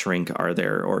about my shrink are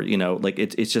there? Or, like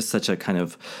it's just such a kind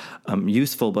of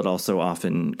useful, but also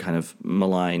often kind of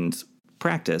maligned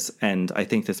practice. And I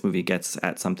think this movie gets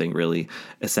at something really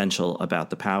essential about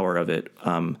the power of it,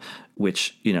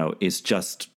 which, is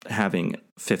just having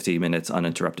 50 minutes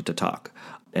uninterrupted to talk,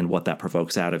 and what that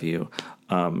provokes out of you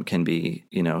can be,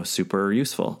 super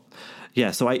useful.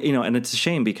 Yeah. So and it's a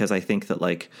shame because I think that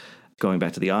like going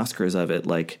back to the Oscars of it,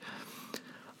 like,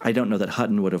 I don't know that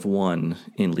Hutton would have won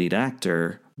in lead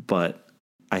actor, but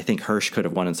I think Hirsch could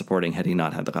have won in supporting had he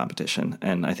not had the competition.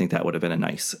 And I think that would have been a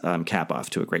nice cap off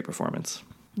to a great performance.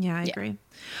 Yeah, I agree.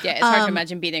 Yeah, it's hard to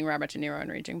imagine beating Robert De Niro in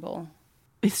Raging Bull.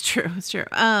 It's true.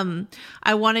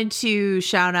 I wanted to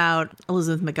shout out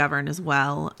Elizabeth McGovern as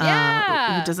well,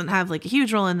 who doesn't have like a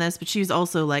huge role in this, but she's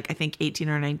also like, I think 18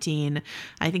 or 19.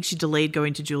 I think she delayed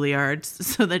going to Juilliard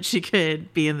so that she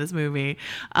could be in this movie.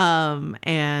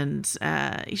 And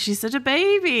she's such a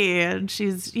baby, and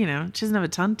she doesn't have a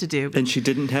ton to do. And she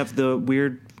didn't have the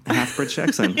weird half British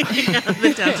accent.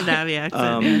 The Downton Abbey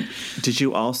accent. Did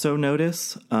you also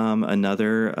notice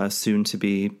another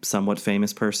soon-to-be somewhat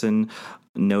famous person,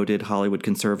 noted Hollywood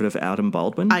conservative Adam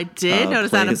Baldwin? I did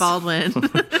notice Adam Baldwin.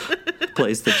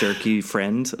 Plays the jerky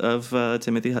friend of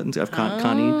Timothy Hutton, of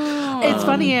Connie. It's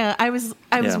funny. I was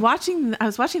watching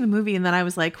the movie, and then I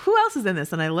was like, who else is in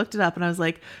this? And I looked it up, and I was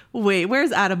like, wait,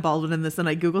 where's Adam Baldwin in this? And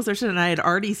I Google searched it, and I had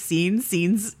already seen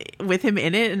scenes with him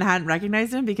in it and hadn't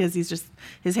recognized him because he's just,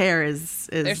 his hair is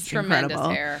There's incredible.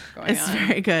 Tremendous hair going it's on. It's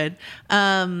very good.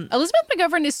 Elizabeth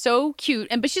McGovern is so cute,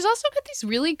 but she's also got these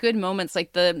really good moments,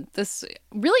 like this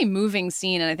really moving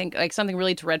scene, and I think like something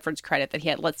really to Redford's credit that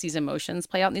he lets these emotions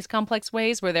play out in these complex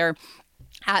ways where they're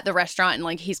at the restaurant and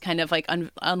like he's kind of like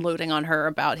unloading on her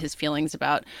about his feelings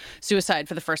about suicide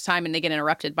for the first time, and they get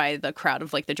interrupted by the crowd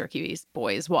of like the jerky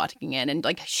boys walking in, and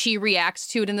like she reacts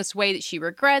to it in this way that she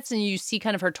regrets, and you see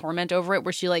kind of her torment over it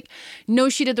where she like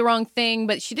knows she did the wrong thing,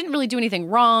 but she didn't really do anything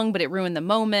wrong, but it ruined the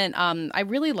moment. I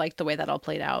really liked the way that all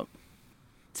played out.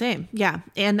 Same. Yeah.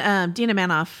 And Dina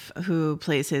Manoff, who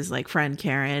plays his like friend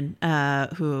Karen,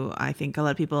 who I think a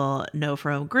lot of people know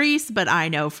from Grease, but I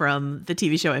know from the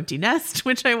TV show Empty Nest,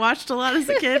 which I watched a lot as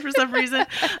a kid for some reason.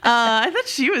 I thought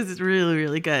she was really,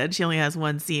 really good. She only has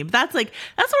one scene. But that's one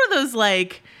of those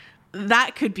like,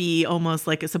 that could be almost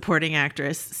like a supporting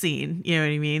actress scene. You know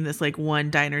what I mean? This like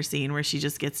one diner scene where she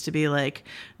just gets to be like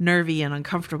nervy and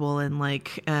uncomfortable, and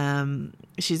like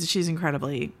she's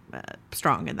incredibly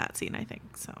strong in that scene, I think.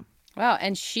 So wow,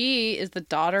 and she is the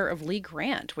daughter of Lee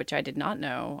Grant, which I did not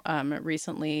know.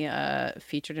 Recently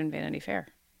featured in Vanity Fair.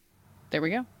 There we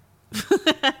go.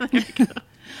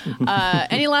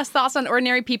 Any last thoughts on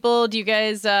Ordinary People? Do you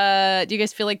guys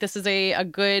feel like this is a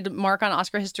good mark on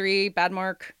Oscar history? Bad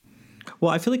mark?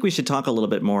 Well, I feel like we should talk a little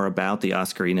bit more about the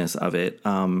Oscariness of it.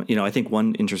 I think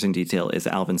one interesting detail is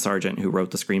Alvin Sargent, who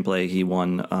wrote the screenplay. He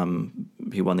won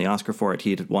the Oscar for it. He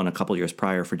had won a couple years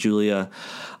prior for Julia.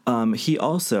 He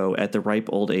also, at the ripe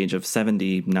old age of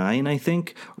 79, I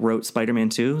think, wrote Spider-Man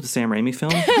 2, the Sam Raimi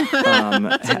film.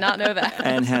 Did not know that.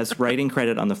 And has writing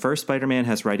credit on the first Spider-Man,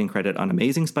 has writing credit on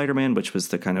Amazing Spider-Man, which was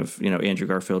the kind of, Andrew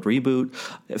Garfield reboot.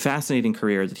 Fascinating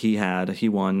career that he had. He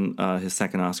won his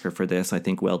second Oscar for this, I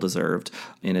think well-deserved,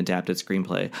 in adapted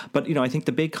screenplay. But, I think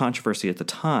the big controversy at the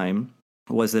time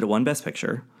was that it won Best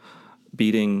Picture,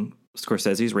 beating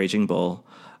Scorsese's Raging Bull,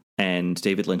 and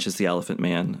David Lynch is the Elephant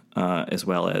Man, as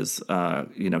well as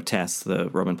Tess, the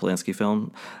Roman Polanski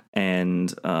film,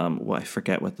 and I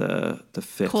forget what the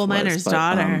fifth Coal Miner's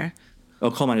Daughter.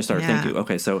 Coal Miner's Daughter. Yeah. Thank you.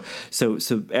 Okay, so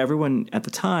everyone at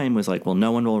the time was like, well,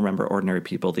 no one will remember Ordinary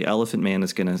People. The Elephant Man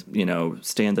is going to,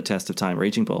 stand the test of time.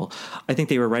 Raging Bull. I think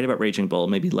they were right about Raging Bull,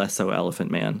 maybe less so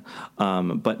Elephant Man.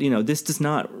 But this does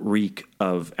not reek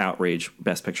of outrage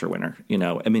Best Picture winner.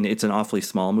 I mean, it's an awfully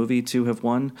small movie to have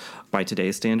won by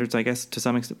today's standards, I guess, to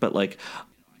some extent. But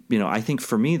I think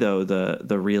for me though,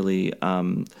 the really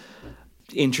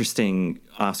interesting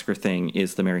Oscar thing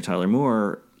is the Mary Tyler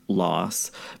Moore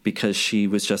loss, because she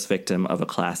was just victim of a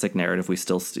classic narrative we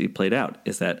still see played out,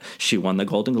 is that she won the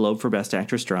Golden Globe for Best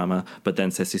Actress Drama, but then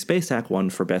Sissy Spacek won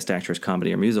for Best Actress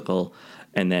Comedy or Musical,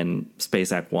 and then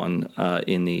Spacek won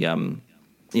in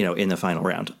the final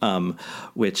round,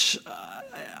 which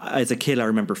as a kid I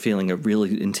remember feeling a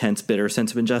really intense, bitter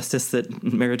sense of injustice that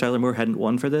Mary Tyler Moore hadn't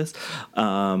won for this,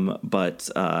 but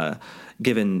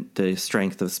given the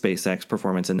strength of Spacek's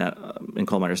performance in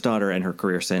Coal Miner's Daughter and her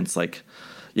career since,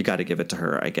 you got to give it to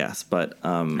her, I guess. But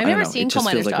I've never seen Coal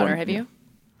Miner's Daughter. Have you?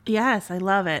 Yes, I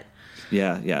love it.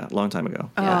 Yeah, long time ago.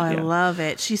 Oh, yeah. I love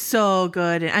it. She's so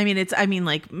good.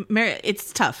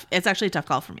 It's tough. It's actually a tough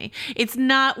call for me. It's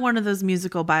not one of those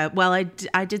musical well,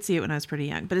 I did see it when I was pretty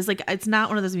young, but it's not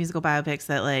one of those musical biopics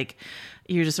that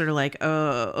you're just sort of like,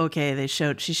 oh, okay,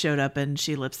 she showed up and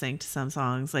she lip synced to some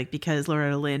songs, because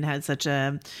Loretta Lynn had such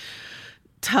a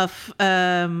tough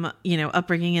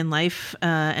upbringing in life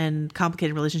and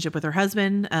complicated relationship with her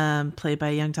husband, played by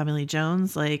young Tommy Lee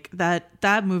Jones.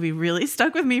 That movie really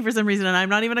stuck with me for some reason, and I'm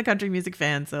not even a country music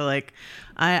fan, so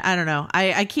I don't know.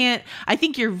 I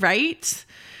think you're right,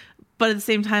 but at the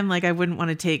same time, I wouldn't want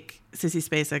to take Sissy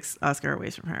Spacek's Oscar away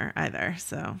from her either,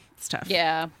 so it's tough.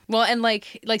 Yeah. Well, and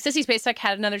Sissy Spacek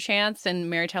had another chance and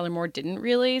Mary Tyler Moore didn't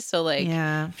really. So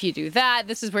if you do that,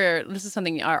 this is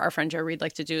something our friend Joe Reed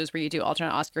likes to do, is where you do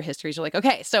alternate Oscar histories. You're like,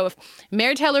 okay, so if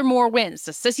Mary Tyler Moore wins,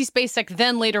 does Sissy Spacek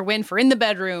then later win for In the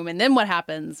Bedroom? And then what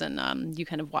happens? And you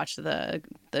kind of watch the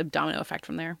domino effect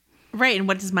from there. Right, and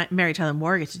what does Mary Tyler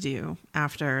Moore get to do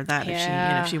after that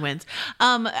if she wins?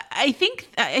 I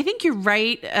think you're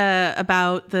right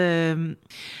about the.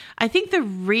 I think the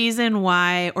reason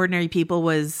why Ordinary People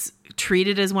was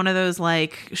treated as one of those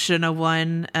shouldn't have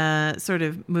won sort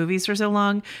of movies for so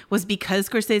long was because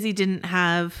Scorsese didn't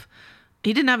have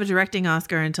a directing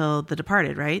Oscar until The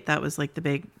Departed, right? That was the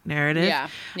big narrative. Yeah.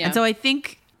 And so I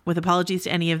think, with apologies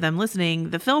to any of them listening,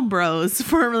 the film bros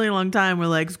for a really long time were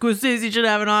like, Scorsese should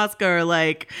have an Oscar,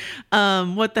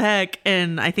 what the heck?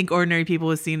 And I think Ordinary People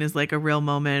was seen as a real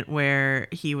moment where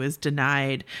he was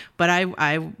denied. But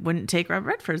I wouldn't take Robert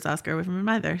Redford's Oscar away from him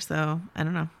either, so I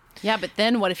don't know. Yeah, but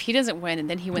then what if he doesn't win and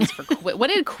then he wins for what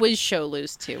did Quiz Show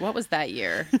lose to? What was that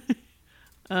year?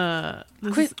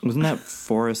 Wasn't that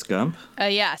Forrest Gump?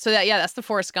 So that's the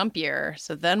Forrest Gump year.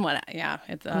 So then what? Yeah,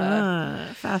 it's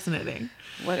fascinating.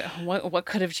 What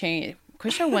could have changed?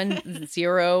 Quiz Show won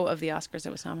 0 of the Oscars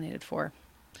it was nominated for.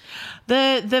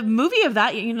 The movie of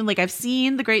that, I've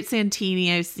seen The Great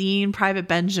Santini, I've seen Private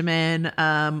Benjamin.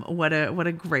 What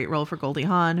a great role for Goldie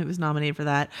Hawn, who was nominated for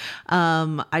that.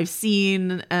 I've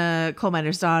seen Coal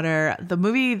Miner's Daughter. The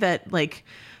movie that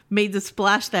made the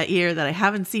splash that year that I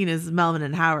haven't seen is Melvin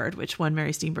and Howard, which won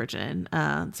Mary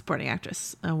Steenburgen Supporting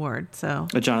Actress Award. So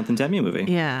a Jonathan Demme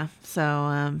movie. Yeah.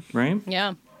 So right.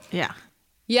 Yeah. Yeah.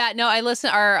 Yeah, no, I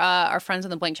listened. Our friends on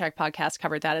the Blank Check podcast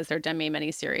covered that as their Demme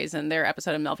miniseries, and their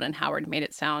episode of Melvin and Howard made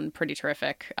it sound pretty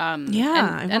terrific. And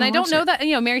I don't know that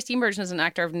Mary Steenburgen is an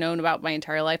actor I've known about my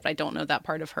entire life, but I don't know that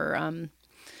part of her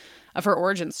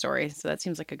origin story. So that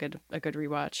seems like a good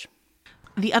rewatch.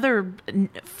 The other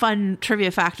fun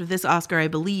trivia fact of this Oscar, I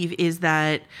believe, is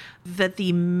that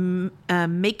the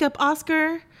makeup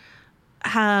Oscar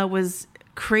was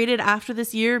created after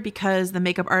this year because the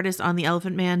makeup artist on The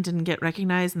Elephant Man didn't get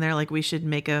recognized, and they're like, we should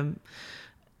make an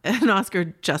Oscar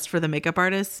just for the makeup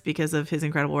artist because of his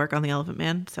incredible work on The Elephant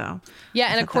Man. So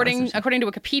yeah, and according to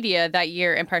Wikipedia, that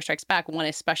year Empire Strikes Back won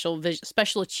a special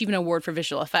achievement award for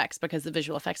visual effects because the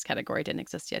visual effects category didn't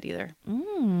exist yet either.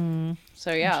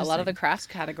 So yeah, a lot of the crafts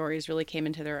categories really came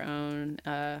into their own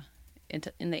in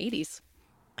the 80s.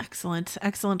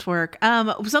 Excellent work.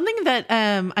 Something that,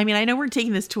 I know we're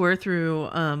taking this tour through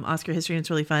Oscar history and it's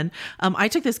really fun. I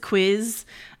took this quiz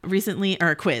recently,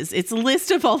 it's a list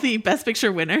of all the Best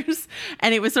Picture winners.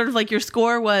 And it was sort of like your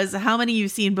score was how many you've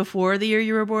seen before the year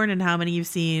you were born and how many you've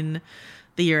seen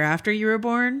the year after you were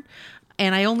born.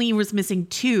 And I only was missing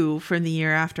 2 from the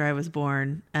year after I was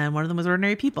born. And one of them was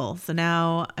Ordinary People. So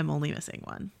now I'm only missing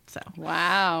 1. So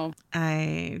wow.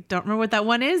 I don't remember what that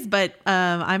one is, but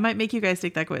I might make you guys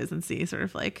take that quiz and see sort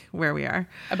of like where we are.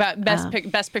 About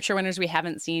best picture winners we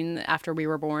haven't seen after we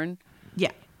were born.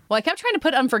 Yeah. Well, I kept trying to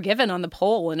put Unforgiven on the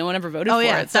poll and no one ever voted for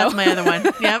it. So that's my other one.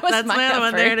 Yep, that's my other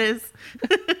one. There it is.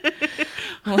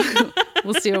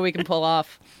 We'll see what we can pull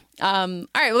off. All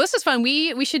right. Well, this is fun.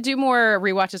 We should do more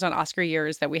rewatches on Oscar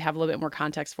years that we have a little bit more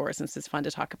context for, since it's fun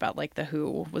to talk about like the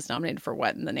who was nominated for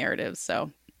what in the narratives.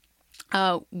 So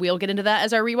we'll get into that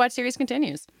as our rewatch series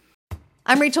continues.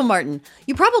 I'm Rachel Martin.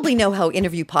 You probably know how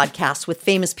interview podcasts with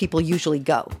famous people usually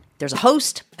go. There's a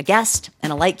host, a guest,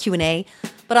 and a light Q&A.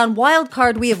 But on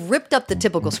Wildcard, we have ripped up the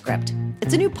typical script.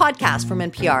 It's a new podcast from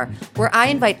NPR where I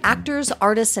invite actors,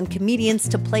 artists, and comedians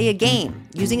to play a game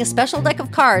using a special deck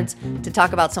of cards to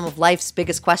talk about some of life's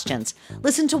biggest questions.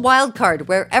 Listen to Wildcard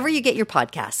wherever you get your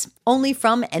podcasts, only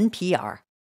from NPR.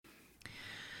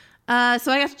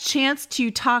 So I got a chance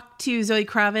to talk to Zoe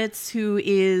Kravitz, who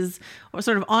is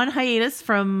sort of on hiatus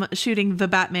from shooting The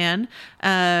Batman,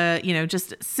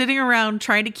 just sitting around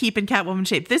trying to keep in Catwoman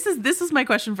shape. This is my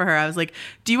question for her. I was like,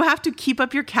 do you have to keep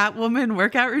up your Catwoman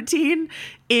workout routine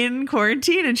in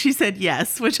quarantine? And she said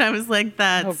yes, which I was like,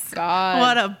 that's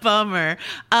what a bummer.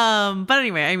 But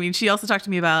anyway, I mean, she also talked to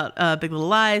me about Big Little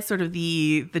Lies, sort of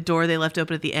the door they left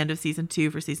open at the end of season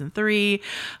 2 for season 3.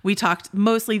 We talked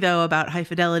mostly though about High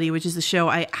Fidelity, which is a show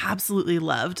I absolutely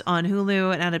loved on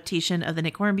Hulu, an adaptation of the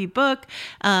Nick Hornby book,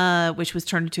 which was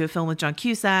turned into a film with John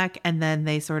Cusack, and then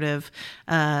they sort of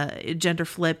gender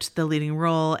flipped the leading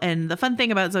role. And the fun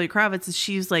thing about Zoe Kravitz is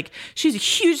she's a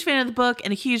huge fan of the book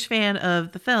and a huge fan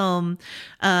of the film,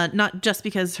 not just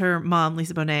because her mom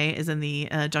Lisa Bonet is in the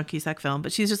John Cusack film,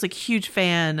 but she's just like a huge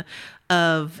fan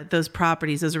of those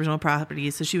original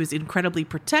properties. So she was incredibly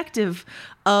protective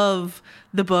of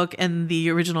the book and the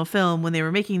original film when they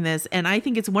were making this. And I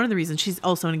think it's one of the reasons. She's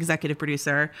also an executive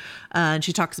producer, and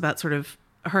she talks about sort of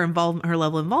her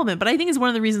level of involvement. But I think it's one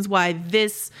of the reasons why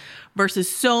this versus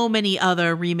so many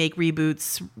other remake,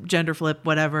 reboots, gender flip,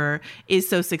 whatever, is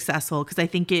so successful. Because I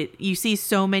think you see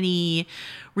so many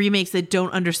remakes that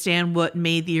don't understand what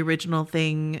made the original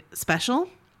thing special.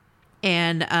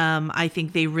 And I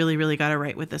think they really, really got it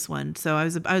right with this one. So I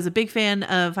was a big fan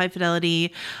of High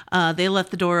Fidelity. They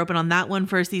left the door open on that one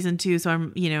for season 2. So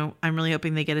I'm really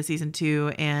hoping they get a season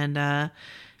 2. And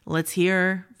let's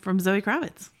hear from Zoe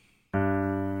Kravitz.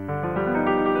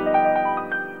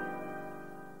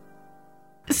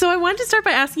 So I wanted to start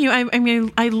by asking you,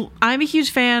 I'm a huge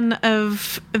fan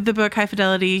of the book High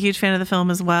Fidelity, a huge fan of the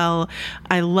film as well.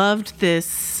 I loved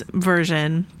this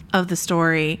version of the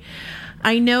story.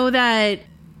 I know that,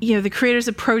 the creators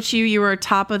approach you. You were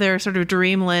top of their sort of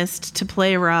dream list to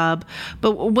play Rob.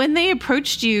 But when they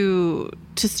approached you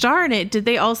to star in it, did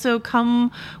they also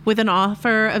come with an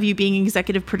offer of you being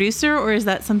executive producer, or is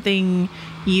that something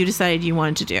you decided you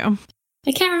wanted to do?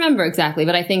 I can't remember exactly,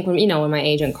 but I think when my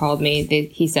agent called me,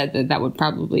 he said that would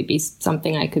probably be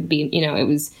something I could be, it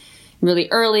was really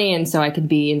early, and so I could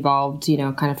be involved,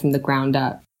 kind of from the ground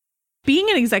up. Being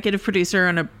an executive producer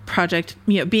on a project,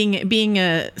 being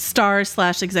a star /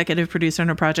 executive producer on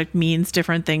a project means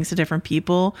different things to different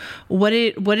people. What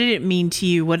did it mean to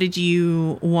you? What did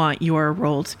you want your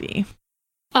role to be?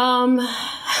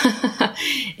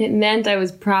 It meant I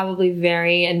was probably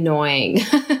very annoying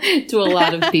to a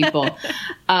lot of people.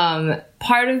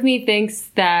 Part of me thinks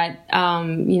that,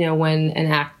 when an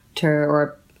actor,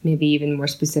 or maybe even more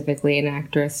specifically an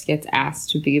actress, gets asked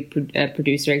to be a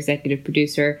producer, executive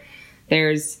producer,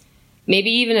 there's maybe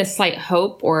even a slight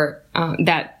hope, or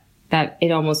that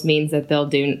it almost means that they'll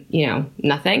do,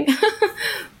 nothing.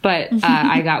 But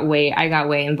I got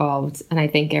way involved, and I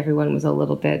think everyone was a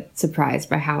little bit surprised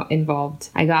by how involved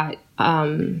I got.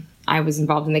 I was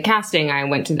involved in the casting. I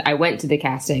went to the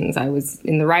castings. I was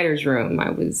in the writer's room. I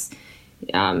was,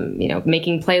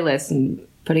 making playlists and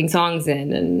putting songs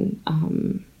in, and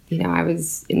I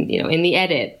was in the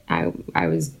edit. I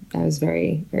was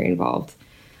very, very involved,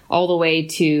 all the way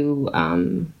to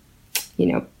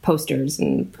posters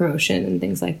and promotion and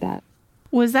things like that.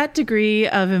 Was that degree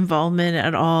of involvement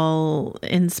at all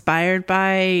inspired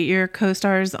by your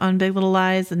co-stars on Big Little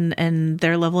Lies and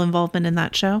their level of involvement in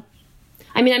that show?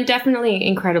 I mean, I'm definitely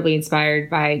incredibly inspired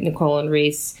by Nicole and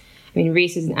Reese. I mean,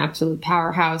 Reese is an absolute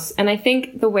powerhouse. And I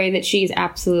think the way that she's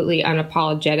absolutely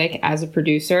unapologetic as a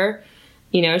producer,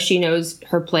 she knows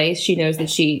her place. She knows that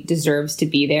she deserves to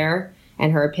be there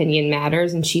and her opinion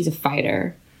matters, and she's a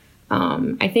fighter.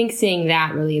 I think seeing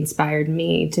that really inspired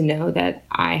me to know that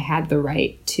I had the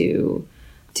right to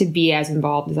to be as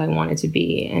involved as I wanted to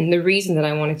be. And the reason that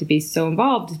I wanted to be so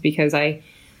involved is because I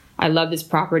love this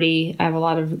property. I have a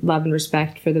lot of love and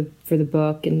respect for the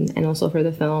book and also for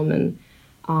the film. And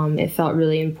it felt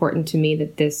really important to me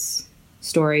that this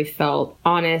story felt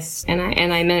honest, and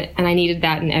I needed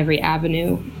that in every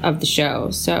avenue of the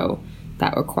show. So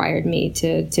that required me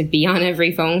to be on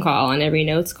every phone call, on every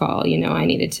notes call.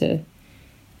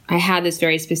 I had this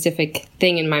very specific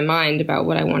thing in my mind about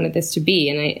what I wanted this to be.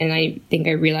 And I think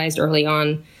I realized early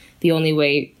on the only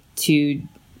way to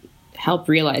help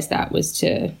realize that was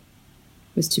to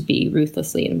be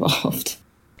ruthlessly involved.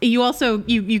 You also,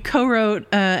 you co-wrote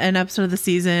an episode of the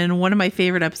season, one of my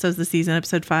favorite episodes of the season,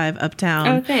 episode 5, Uptown.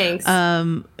 Oh, thanks.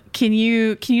 Can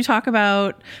you talk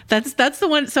about that's the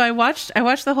one? So I watched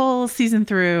the whole season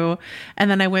through,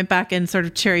 and then I went back and sort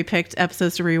of cherry picked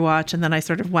episodes to rewatch, and then I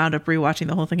sort of wound up rewatching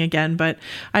the whole thing again. But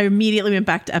I immediately went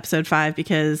back to episode 5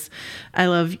 because I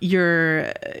love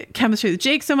your chemistry with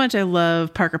Jake so much. I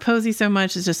love Parker Posey so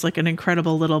much. It's just like an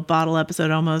incredible little bottle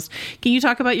episode almost. Can you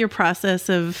talk about your process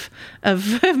of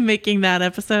making that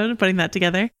episode, putting that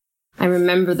together? I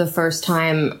remember the first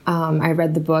time I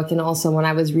read the book, and also when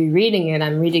I was rereading it,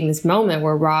 I'm reading this moment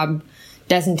where Rob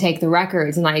doesn't take the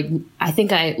records, and I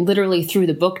think I literally threw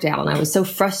the book down. I was so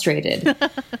frustrated.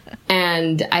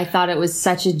 And I thought it was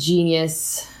such a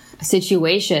genius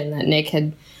situation that Nick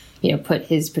had, put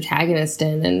his protagonist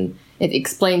in, and it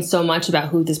explained so much about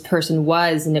who this person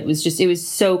was, and it was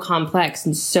so complex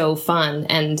and so fun,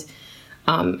 and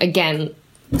again,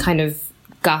 kind of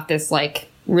got this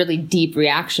really deep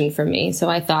reaction from me. So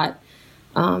I thought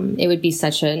it would be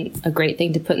such a great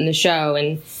thing to put in the show.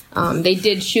 And they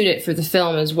did shoot it for the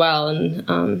film as well.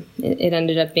 And it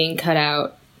ended up being cut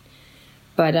out.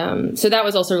 But so that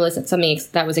was also really something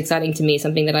that was exciting to me,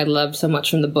 something that I loved so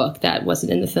much from the book that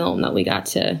wasn't in the film that we got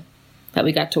to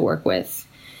work with.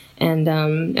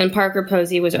 And Parker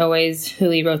Posey was always who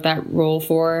we wrote that role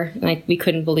for. We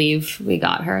couldn't believe we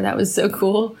got her. That was so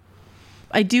cool.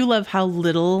 I do love how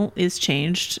little is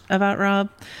changed about Rob,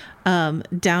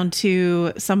 down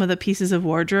to some of the pieces of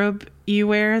wardrobe you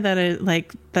wear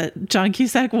that John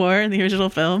Cusack wore in the original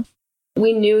film.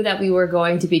 We knew that we were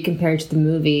going to be compared to the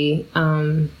movie.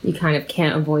 You kind of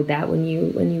can't avoid that when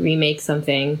you remake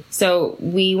something. So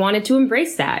we wanted to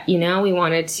embrace that, We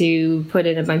wanted to put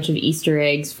in a bunch of Easter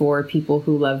eggs for people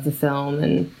who love the film,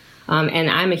 and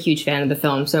I'm a huge fan of the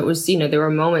film. So it was, there were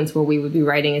moments where we would be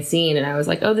writing a scene and I was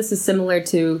like, oh, this is similar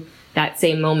to that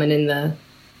same moment in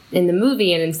the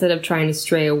movie. And instead of trying to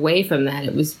stray away from that,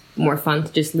 it was more fun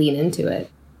to just lean into it.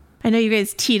 I know you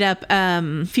guys teed up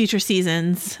future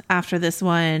seasons after this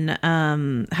one.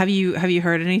 Have you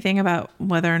heard anything about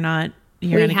whether or not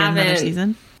you're going to get another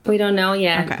season? We don't know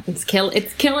yet. Okay.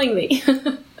 It's killing me.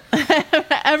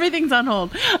 Everything's on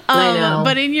hold. I know.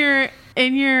 But in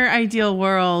your ideal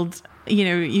world,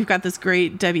 you've got this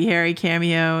great Debbie Harry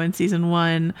cameo in season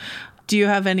 1. Do you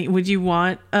have any? Would you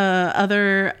want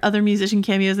other musician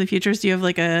cameos in the future? Do you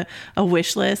have a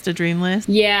wish list, a dream list?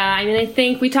 Yeah, I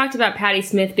think we talked about Patti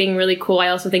Smith being really cool. I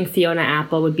also think Fiona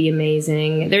Apple would be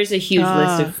amazing. There's a huge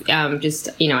list of just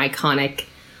iconic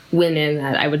women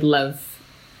that I would love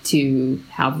to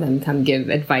have them come give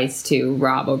advice to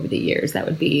Rob over the years. That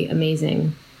would be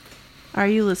amazing. Are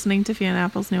you listening to Fiona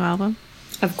Apple's new album?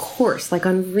 Of course,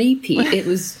 on repeat.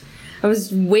 I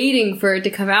was waiting for it to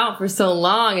come out for so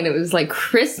long, and it was like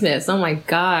Christmas. Oh my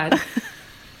God.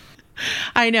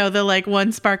 I know, the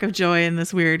one spark of joy in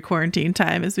this weird quarantine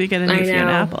time as we get a new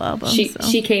Fiona Apple album.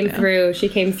 She came through. She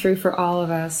came through for all of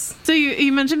us. So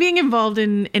you mentioned being involved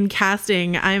in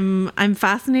casting. I'm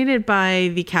fascinated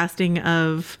by the casting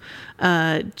of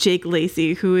Jake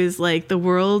Lacy, who is the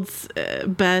world's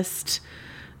best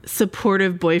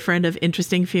supportive boyfriend of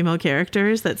interesting female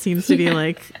characters. That seems to be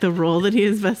the role that he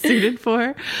is best suited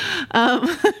for.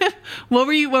 What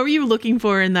were you looking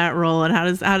for in that role, and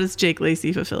how does Jake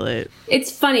Lacy fulfill it?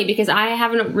 It's funny because I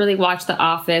haven't really watched The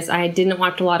Office. I didn't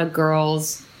watch a lot of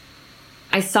Girls.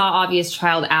 I saw Obvious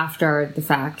Child after the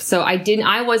fact, so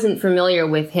I wasn't familiar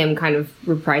with him kind of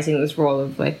reprising this role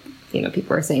of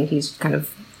people are saying he's kind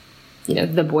of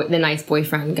the nice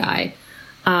boyfriend guy.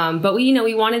 But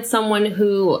we wanted someone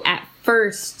who at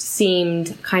first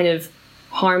seemed kind of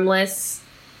harmless,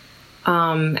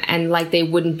 and they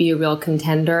wouldn't be a real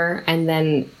contender. And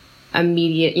then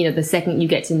the second you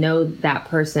get to know that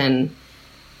person,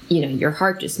 your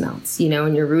heart just melts,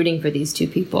 and you're rooting for these two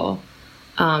people.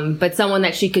 But someone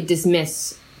that she could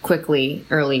dismiss quickly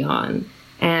early on.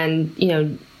 And,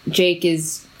 Jake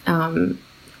is,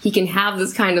 he can have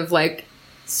this kind of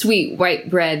sweet white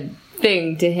bread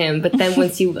thing to him, but then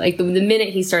once you the minute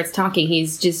he starts talking,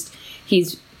 he's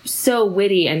so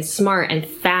witty and smart and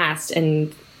fast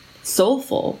and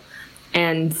soulful.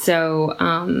 And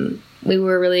so we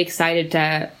were really excited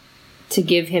to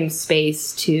give him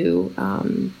space to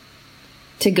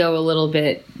go a little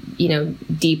bit,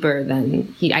 deeper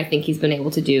than I think he's been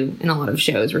able to do in a lot of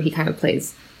shows where he kind of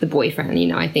plays the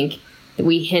boyfriend. I think that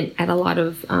we hint at a lot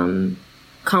of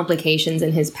complications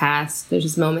in his past. There's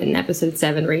this moment in episode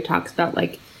 7 where he talks about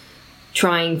like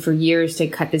trying for years to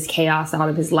cut this chaos out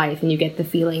of his life, and you get the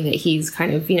feeling that he's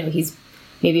kind of, he's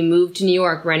maybe moved to New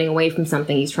York, running away from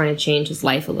something. He's trying to change his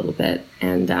life a little bit,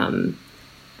 and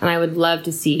I would love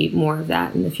to see more of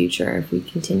that in the future if we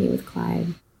continue with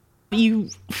Clyde. You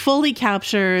fully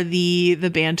capture the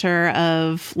banter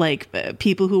of like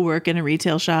people who work in a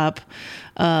retail shop,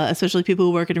 especially people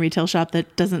who work in a retail shop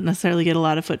that doesn't necessarily get a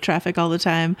lot of foot traffic all the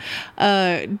time.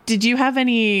 Did you have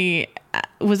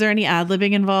was there any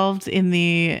ad-libbing involved in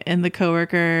the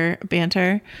coworker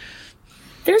banter?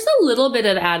 There's a little bit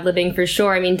of ad-libbing for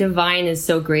sure. I mean, Divine is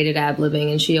so great at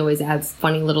ad-libbing, and she always adds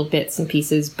funny little bits and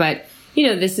pieces, but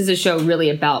this is a show really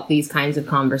about these kinds of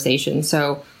conversations.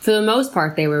 So for the most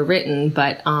part, they were written,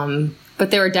 but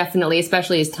there were definitely,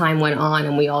 especially as time went on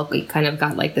and we kind of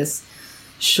got like this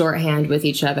shorthand with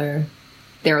each other.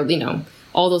 There were,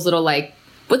 all those little like,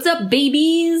 what's up,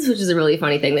 babies, which is a really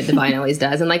funny thing that Divine always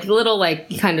does. And like little,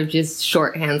 like kind of just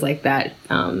shorthands like that,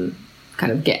 kind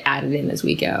of get added in as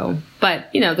we go.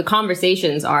 But, the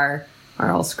conversations are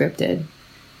all scripted,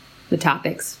 the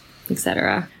topics,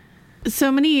 etc.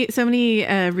 So many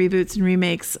reboots and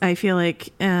remakes, I feel like,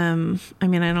 I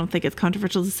don't think it's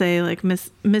controversial to say, like,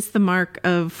 miss the mark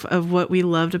of what we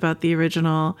loved about the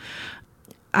original.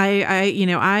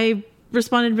 I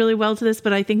responded really well to this,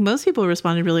 but I think most people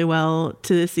responded really well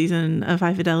to this season of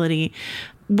High Fidelity.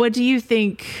 What do you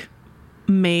think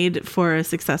made for a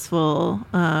successful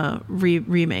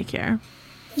remake here?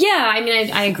 Yeah,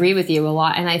 I agree with you a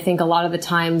lot. And I think a lot of the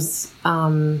times,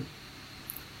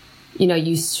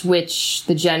 you switch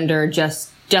the gender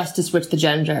just to switch the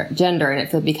gender,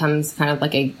 and it becomes kind of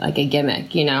like a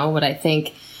gimmick, But I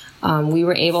think we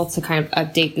were able to kind of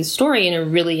update the story in a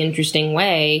really interesting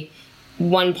way.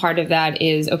 One part of that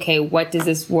is, okay, what does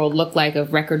this world look like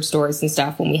of record stores and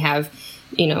stuff when we have,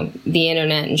 the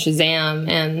internet and Shazam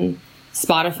and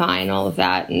Spotify and all of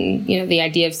that, and the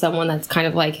idea of someone that's kind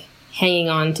of like hanging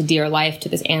on to dear life to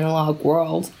this analog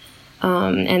world.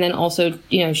 And then also,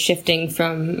 shifting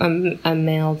from a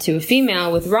male to a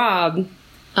female with Rob,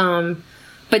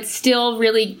 but still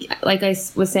really, like I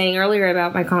was saying earlier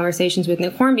about my conversations with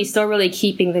Nick Hornby, still really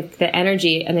keeping the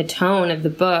energy and the tone of the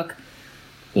book.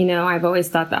 I've always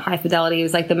thought that High Fidelity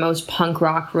was like the most punk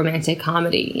rock romantic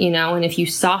comedy, and if you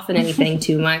soften anything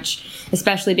too much,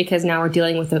 especially because now we're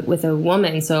dealing with a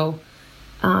woman, so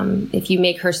if you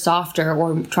make her softer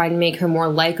or try to make her more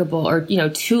likable or,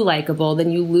 too likable,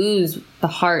 then you lose the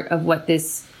heart of what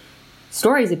this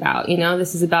story is about.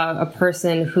 This is about a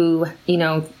person who,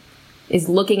 is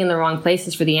looking in the wrong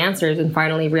places for the answers and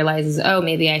finally realizes, oh,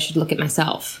 maybe I should look at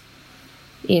myself,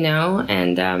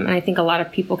 and I think a lot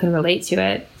of people can relate to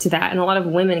that. And a lot of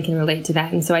women can relate to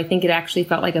that. And so I think it actually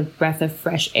felt like a breath of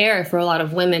fresh air for a lot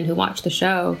of women who watched the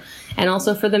show. And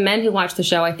also for the men who watched the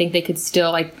show, I think they could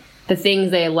still the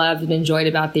things they loved and enjoyed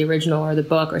about the original or the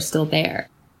book are still there.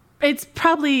 It's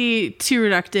probably too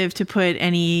reductive to put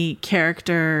any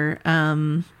character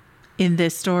in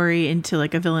this story into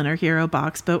like a villain or hero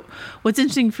box. But what's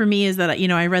interesting for me is that,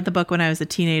 I read the book when I was a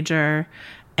teenager,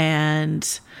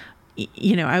 and,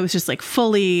 I was just like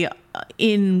fully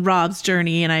in Rob's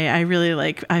journey, and I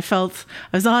really I felt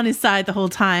I was on his side the whole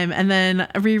time. And then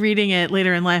rereading it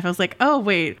later in life, I was like, oh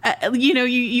wait,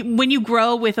 you when you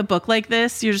grow with a book like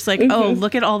this, you're just like, oh,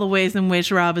 look at all the ways in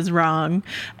which Rob is wrong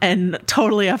and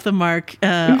totally off the mark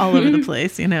all over the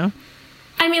place,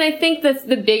 I think that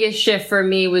the biggest shift for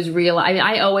me was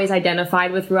I always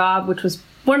identified with Rob, which was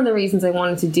one of the reasons I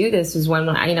wanted to do this. Was when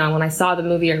I saw the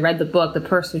movie or read the book, the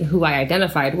person who I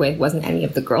identified with wasn't any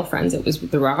of the girlfriends. It was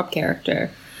the Rob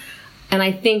character. And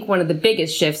I think one of the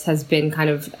biggest shifts has been kind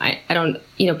of,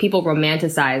 people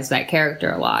romanticize that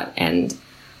character a lot. And,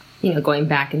 going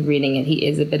back and reading it, he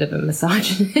is a bit of a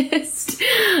misogynist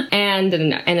and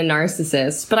a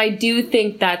narcissist. But I do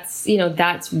think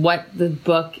that's what the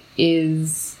book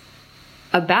is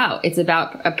about. It's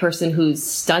about a person who's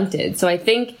stunted. So I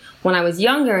think when I was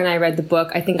younger and I read the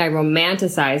book, I think I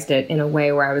romanticized it in a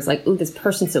way where I was like, ooh, this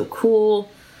person's so cool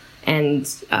and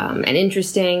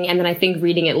interesting. And then I think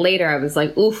reading it later, I was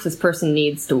like, oof, this person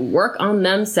needs to work on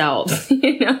themselves,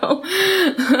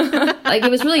 Like, it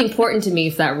was really important to me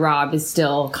that Rob is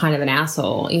still kind of an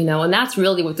asshole, and that's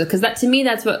really because that, to me,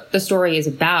 that's what the story is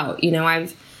about.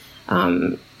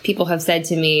 people have said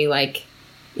to me, like,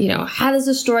 you know, how does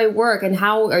the story work? And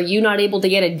how are you not able to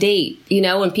get a date? You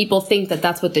know, and people think that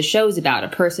that's what the show's about, a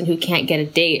person who can't get a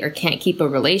date or can't keep a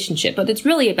relationship. But it's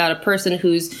really about a person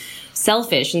who's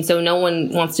selfish. And so no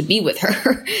one wants to be with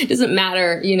her. It doesn't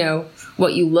matter, you know,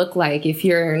 what you look like. If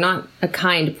you're not a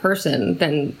kind person,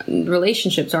 then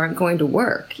relationships aren't going to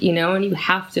work, you know, and you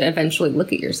have to eventually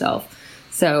look at yourself.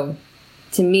 So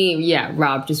to me, yeah,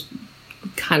 Rob just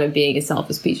kind of being a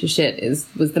selfish piece of shit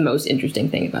was the most interesting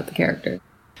thing about the character.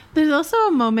 There's also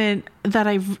a moment that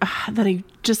I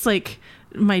just like,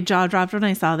 my jaw dropped when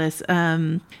I saw this.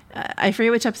 I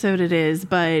forget which episode it is,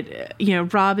 but you know,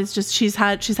 Rob is just, she's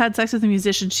had sex with a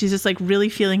musician. She's just like really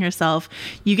feeling herself.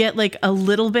 You get like a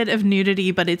little bit of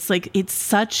nudity, but it's like, it's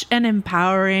such an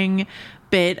empowering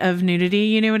bit of nudity,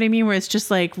 you know what I mean? Where it's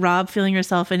just like Rob feeling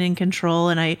herself and in control.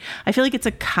 And I feel like it's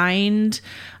a kind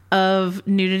of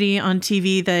nudity on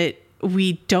TV that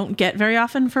we don't get very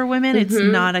often for women. It's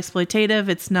not exploitative.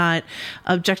 It's not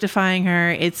objectifying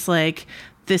her. It's like,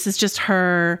 this is just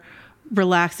her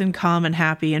relaxed and calm and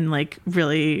happy and like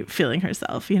really feeling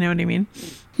herself. You know what I mean?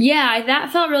 Yeah,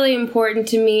 that felt really important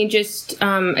to me. Just,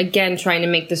 again, trying to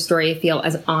make the story feel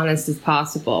as honest as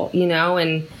possible, you know,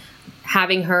 and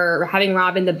having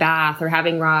Rob in the bath or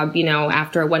having Rob, you know,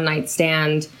 after a one night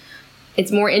stand.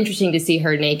 It's more interesting to see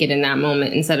her naked in that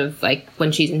moment instead of like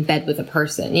when she's in bed with a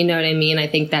person. You know what I mean? I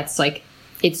think that's like,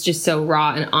 it's just so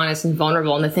raw and honest and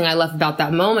vulnerable. And the thing I love about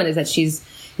that moment is that she's,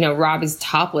 you know, Rob is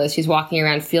topless. She's walking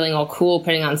around feeling all cool,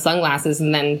 putting on sunglasses.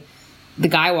 And then the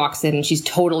guy walks in and she's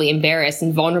totally embarrassed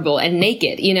and vulnerable and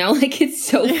naked, you know, like it's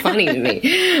so funny to me.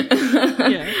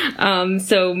 Yeah.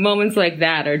 So moments like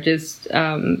that are just,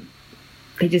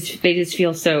 they just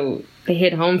feel so, they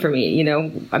hit home for me, you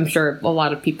know. I'm sure a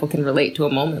lot of people can relate to a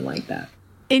moment like that.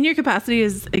 In your capacity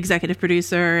as executive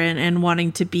producer and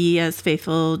wanting to be as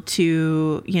faithful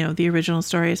to, you know, the original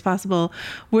story as possible,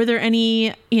 were there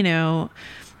any, you know,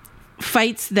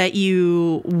 fights that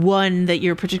you won that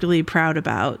you're particularly proud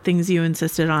about, things you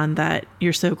insisted on that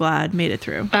you're so glad made it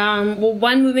through? Well,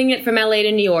 one, moving it from LA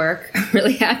to New York. I'm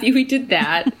really happy we did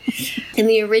that. In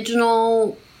the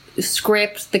original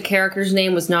script, the character's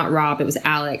name was not Rob, it was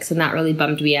Alex, and that really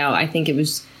bummed me out. I think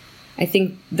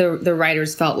the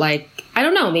writers felt like, I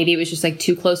don't know, maybe it was just like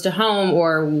too close to home,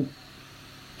 or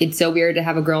it's so weird to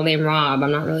have a girl named Rob.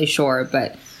 I'm not really sure,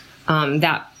 but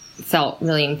that felt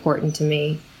really important to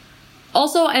me.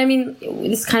 Also, I mean,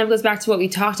 this kind of goes back to what we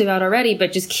talked about already,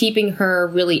 but just keeping her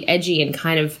really edgy and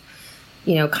kind of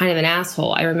an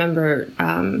asshole. I remember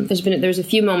there's a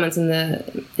few moments in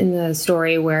the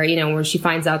story where, you know, where she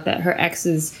finds out that her ex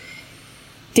is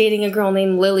dating a girl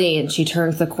named Lily, and she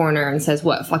turns the corner and says,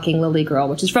 "What fucking Lily girl,"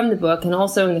 which is from the book and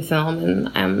also in the film.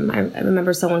 And I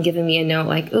remember someone giving me a note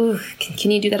like, "Ooh,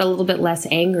 can you do that a little bit less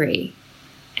angry?"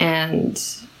 And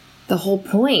the whole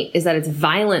point is that it's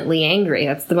violently angry.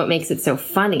 That's what makes it so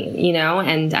funny, you know.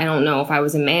 And I don't know if I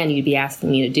was a man, you'd be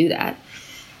asking me to do that.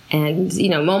 And, you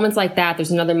know, moments like that.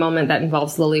 There's another moment that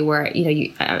involves Lily where,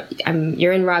 you know,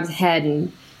 you're in Rob's head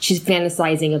and she's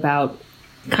fantasizing about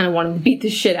kind of wanting to beat the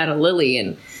shit out of Lily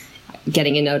and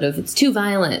getting a note of it's too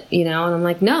violent, you know. And I'm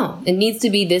like, no, it needs to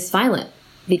be this violent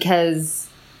because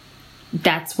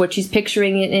that's what she's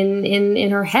picturing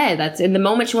in her head. That's in the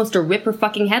moment she wants to rip her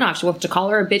fucking head off. She wants to call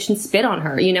her a bitch and spit on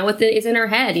her. You know, it's in her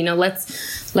head. You know,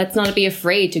 let's not be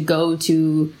afraid to go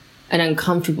to an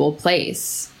uncomfortable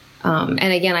place. And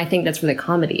again, I think that's where the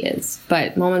comedy is.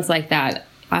 But moments like that,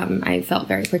 I felt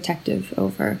very protective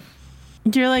over.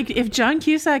 You're like, if John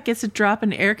Cusack gets to drop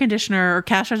an air conditioner or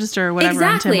cash register or whatever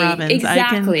on Tim Robbins,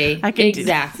 I can do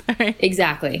that. Right.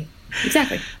 Exactly.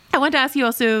 I wanted to ask you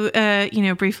also, you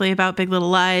know, briefly about Big Little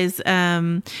Lies.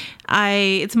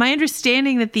 It's my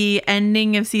understanding that the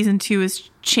ending of season 2 is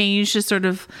changed to sort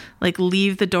of like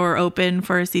leave the door open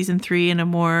for season 3 in a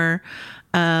more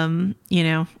you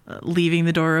know, leaving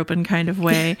the door open kind of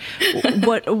way.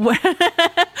 What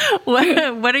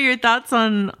are your thoughts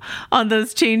on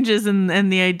those changes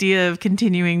and the idea of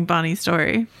continuing Bonnie's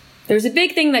story? There's a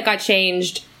big thing that got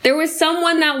changed. There was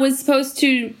someone that was supposed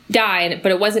to die,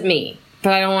 but it wasn't me.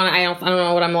 But I don't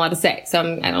know what I'm allowed to say. So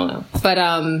I don't know. But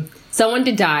someone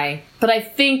did die. But I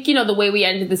think, you know, the way we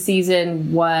ended the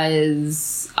season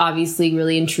was obviously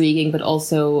really intriguing, but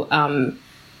also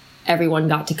everyone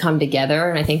got to come together.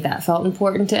 And I think that felt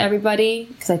important to everybody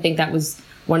because I think that was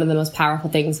one of the most powerful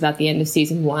things about the end of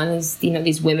season 1 is, you know,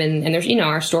 these women and there's, you know,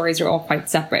 our stories are all quite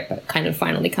separate, but kind of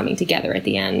finally coming together at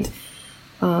the end.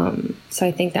 So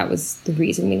I think that was the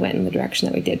reason we went in the direction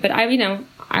that we did. But I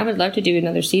would love to do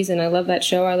another season. I love that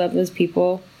show. I love those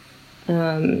people.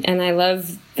 And I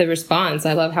love the response.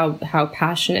 I love how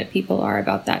passionate people are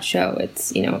about that show.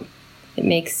 It's, you know, it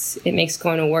makes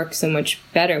going to work so much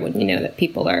better when you know that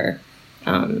people are,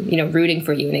 you know, rooting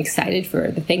for you and excited for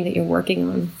the thing that you're working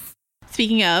on.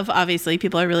 Speaking of, obviously,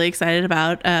 people are really excited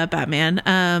about Batman.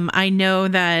 I know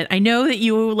that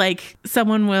you, like,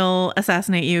 someone will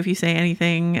assassinate you if you say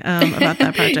anything about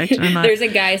that project. And There's a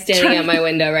guy standing at my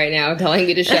window right now telling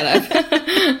me to shut up.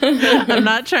 I'm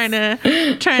not trying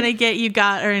to get you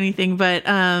got or anything, but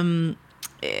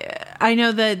I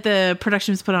know that the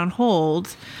production was put on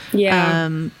hold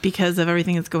because of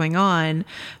everything that's going on.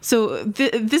 So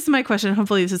this is my question.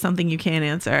 Hopefully this is something you can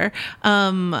answer.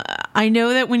 I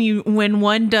know that when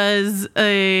one does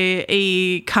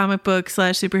a comic book /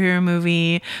 superhero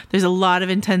movie, there's a lot of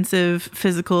intensive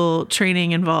physical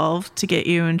training involved to get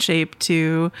you in shape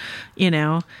to, you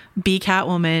know, be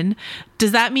Catwoman.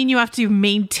 Does that mean you have to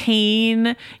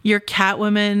maintain your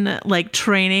Catwoman like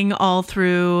training all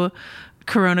through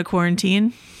Corona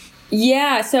quarantine?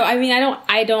 Yeah, so I mean,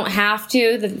 I don't have to.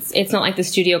 It's not like the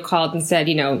studio called and said,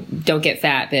 you know, don't get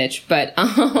fat, bitch. But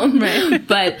right.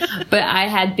 but I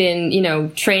had been, you know,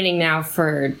 training now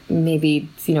for maybe,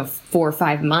 you know, 4 or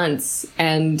 5 months,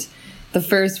 and the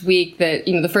first week that,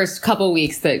 you know, the first couple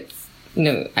weeks that, you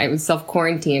know, I was self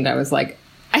quarantined, I was like,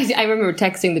 I remember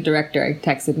texting the director. I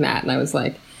texted Matt, and I was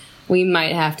like, we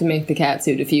might have to make the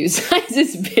catsuit a few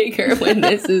sizes bigger when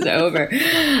this is over.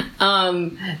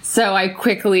 So I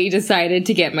quickly decided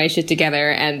to get my shit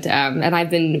together, and I've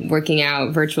been working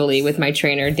out virtually with my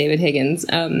trainer, David Higgins,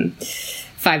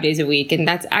 5 days a week. And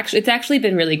it's actually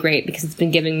been really great because it's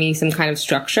been giving me some kind of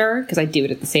structure because I do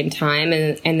it at the same time.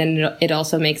 And then it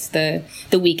also makes the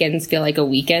weekends feel like a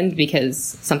weekend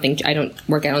because I don't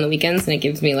work out on the weekends, and it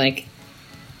gives me like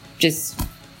just,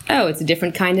 oh, it's a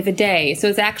different kind of a day. So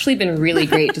it's actually been really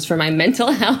great just for my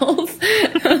mental health.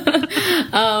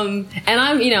 And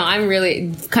I'm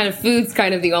really kind of, food's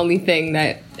kind of the only thing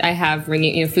that I have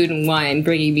bringing, you know, food and wine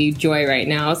bringing me joy right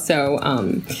now. So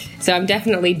I'm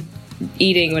definitely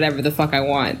eating whatever the fuck I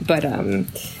want.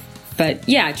 But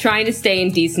yeah, trying to stay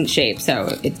in decent shape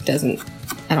so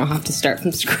I don't have to start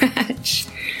from scratch.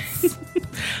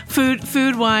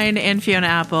 Food, wine, and Fiona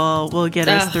Apple will get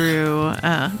us through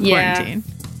quarantine.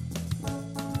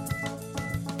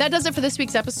 That does it for this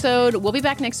week's episode. We'll be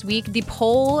back next week. The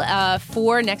poll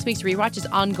for next week's rewatch is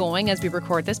ongoing as we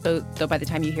record this, though by the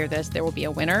time you hear this, there will be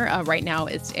a winner. Right now,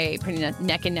 it's a pretty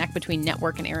neck and neck between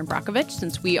Network and Erin Brockovich.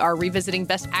 Since we are revisiting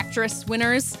Best Actress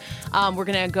winners, we're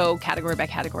going to go category by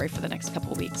category for the next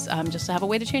couple of weeks, just to have a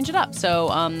way to change it up. So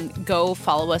go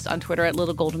follow us on Twitter at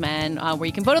Little Gold Men, where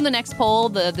you can vote on the next poll.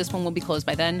 This one will be closed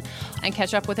by then, and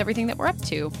catch up with everything that we're up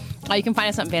to. You can find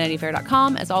us on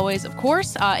VanityFair.com, as always, of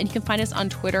course, and you can find us on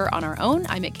Twitter on our own.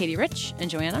 I'm at Katie Rich, and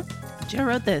Joanna. Joe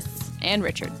wrote this. And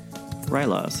Richard.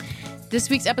 Rylaws. This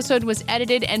week's episode was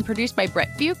edited and produced by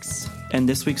Brett Fuchs. And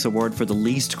this week's award for the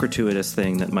least gratuitous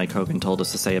thing that Mike Hogan told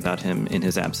us to say about him in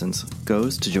his absence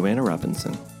goes to Joanna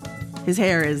Robinson. His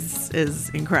hair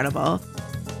is incredible.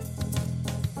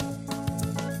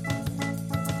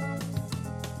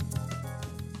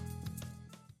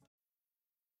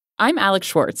 I'm Alex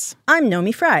Schwartz. I'm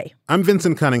Nomi Fry. I'm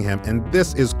Vincent Cunningham, and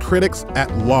this is Critics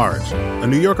at Large, a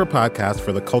New Yorker podcast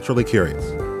for the culturally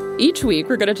curious. Each week,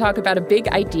 we're going to talk about a big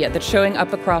idea that's showing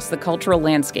up across the cultural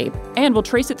landscape, and we'll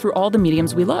trace it through all the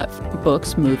mediums we love: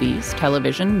 books, movies,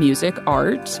 television, music,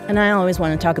 art. And I always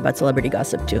want to talk about celebrity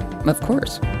gossip, too. Of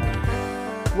course.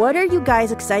 What are you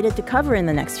guys excited to cover in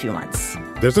the next few months?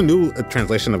 There's a new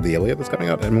translation of the Iliad that's coming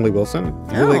out, Emily Wilson.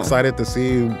 Really excited to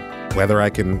see whether I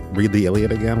can read the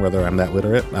Iliad again, whether I'm that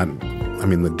literate. I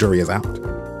mean, the jury is out.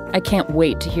 I can't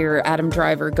wait to hear Adam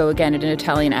Driver go again in an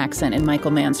Italian accent in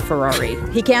Michael Mann's Ferrari.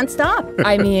 He can't stop.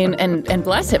 I mean, and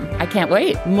bless him. I can't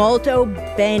wait. Molto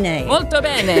bene. Molto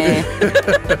bene.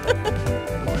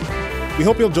 We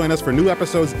hope you'll join us for new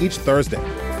episodes each Thursday.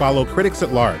 Follow Critics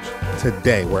at Large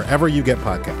today, wherever you get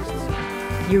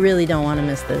podcasts. You really don't want to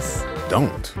miss this.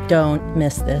 Don't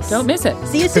miss this. Don't miss it.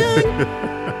 See you soon.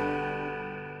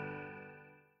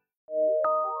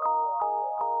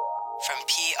 From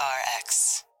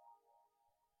PRX.